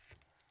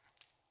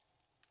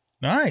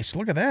 Nice,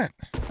 look at that.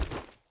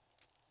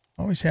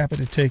 Always happy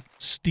to take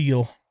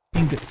steel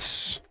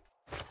ingots.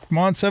 Come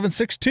on,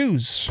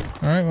 7.62s.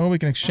 All right, well, we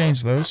can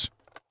exchange those.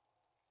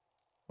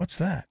 What's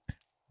that?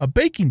 A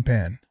baking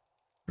pan.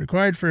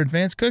 Required for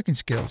advanced cooking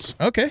skills.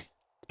 Okay.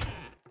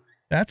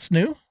 That's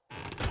new.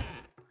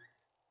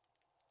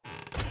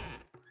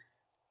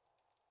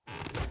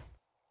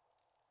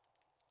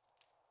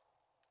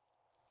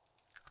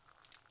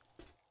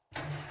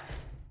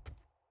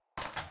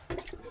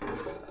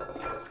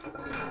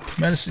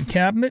 Medicine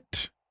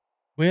cabinet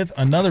with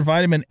another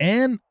vitamin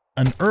and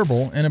an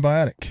herbal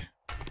antibiotic.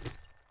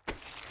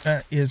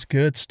 That is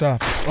good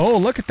stuff. Oh,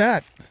 look at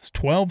that. It's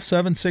 12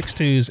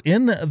 7.62s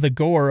in the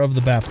gore of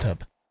the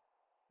bathtub.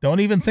 Don't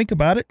even think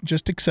about it.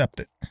 Just accept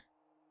it.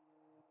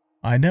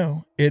 I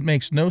know. It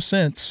makes no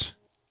sense,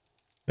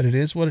 but it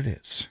is what it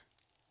is.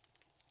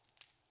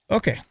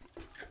 Okay.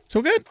 So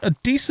we got a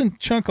decent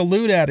chunk of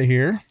loot out of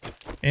here,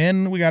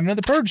 and we got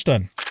another purge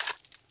done.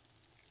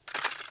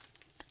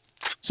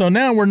 So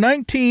now we're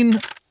 19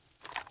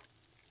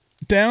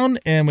 down,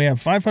 and we have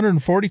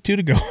 542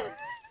 to go.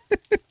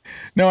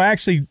 No,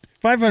 actually,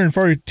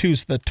 542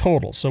 is the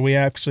total, so we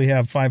actually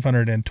have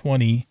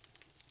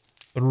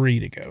 523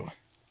 to go.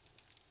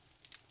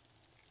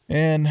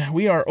 And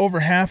we are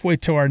over halfway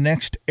to our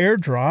next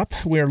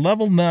airdrop. We are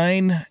level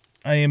 9.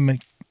 I am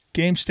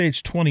game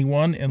stage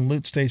 21 and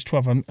loot stage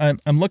 12.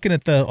 I'm looking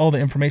at all the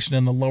information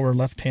in the lower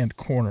left-hand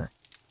corner.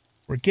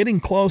 We're getting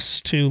close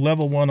to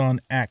level 1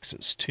 on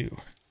axes, too.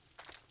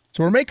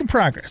 So we're making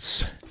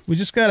progress. We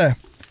just gotta,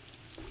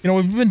 you know,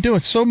 we've been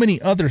doing so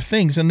many other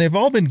things, and they've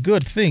all been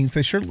good things.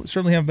 They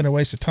certainly haven't been a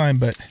waste of time,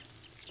 but,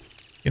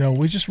 you know,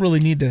 we just really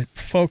need to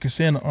focus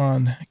in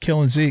on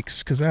killing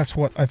Zeeks, because that's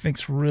what I think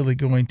is really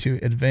going to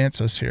advance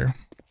us here.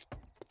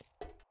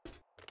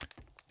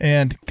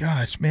 And,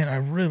 gosh, man, I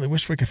really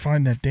wish we could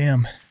find that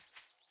damn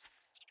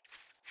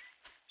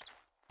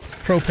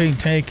propane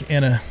tank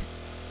and a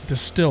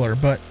distiller,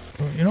 but,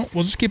 you know,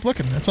 we'll just keep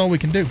looking. That's all we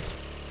can do.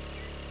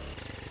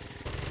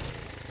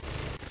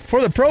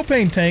 For the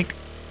propane tank,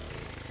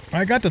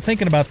 I got to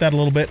thinking about that a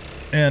little bit,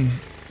 and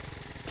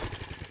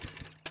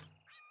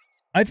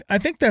I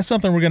think that's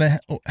something we're going to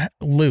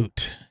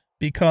loot,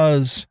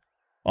 because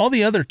all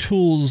the other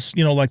tools,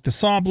 you know, like the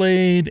saw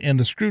blade and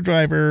the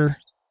screwdriver,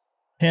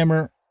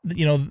 hammer,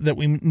 you know, that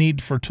we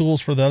need for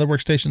tools for the other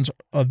workstations,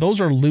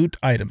 those are loot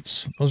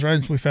items. Those are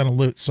items we found in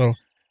loot. So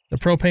the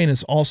propane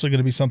is also going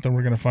to be something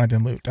we're going to find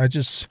in loot. I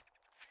just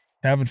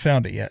haven't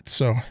found it yet.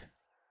 So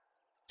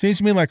seems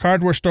to me like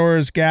hardware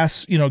stores,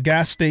 gas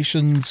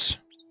stations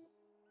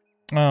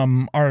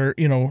are,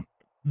 you know,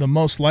 the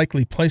most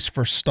likely place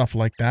for stuff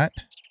like that.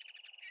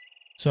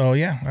 So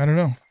yeah, I don't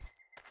know.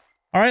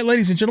 All right,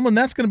 ladies and gentlemen,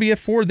 that's going to be it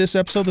for this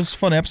episode. This is a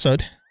fun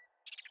episode.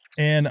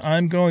 And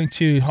I'm going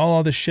to haul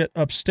all this shit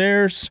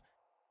upstairs,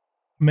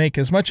 make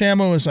as much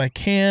ammo as I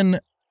can,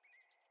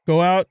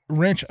 go out,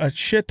 wrench a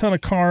shit ton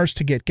of cars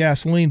to get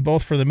gasoline,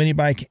 both for the mini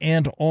bike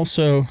and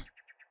also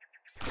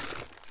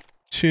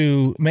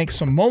to make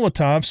some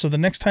Molotovs, so the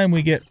next time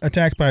we get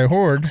attacked by a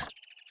horde,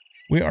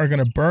 we are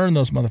going to burn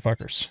those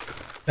motherfuckers.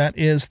 That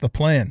is the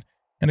plan.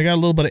 And I got a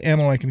little bit of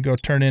ammo I can go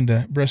turn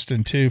into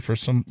Briston too for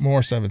some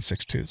more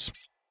 7.62s.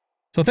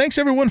 So thanks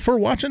everyone for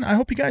watching. I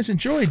hope you guys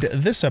enjoyed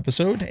this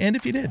episode, and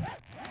if you did,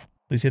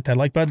 please hit that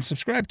like button,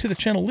 subscribe to the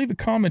channel, leave a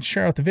comment,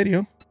 share out the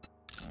video,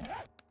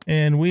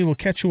 and we will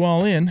catch you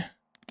all in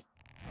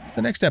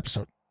the next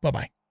episode.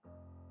 Bye-bye.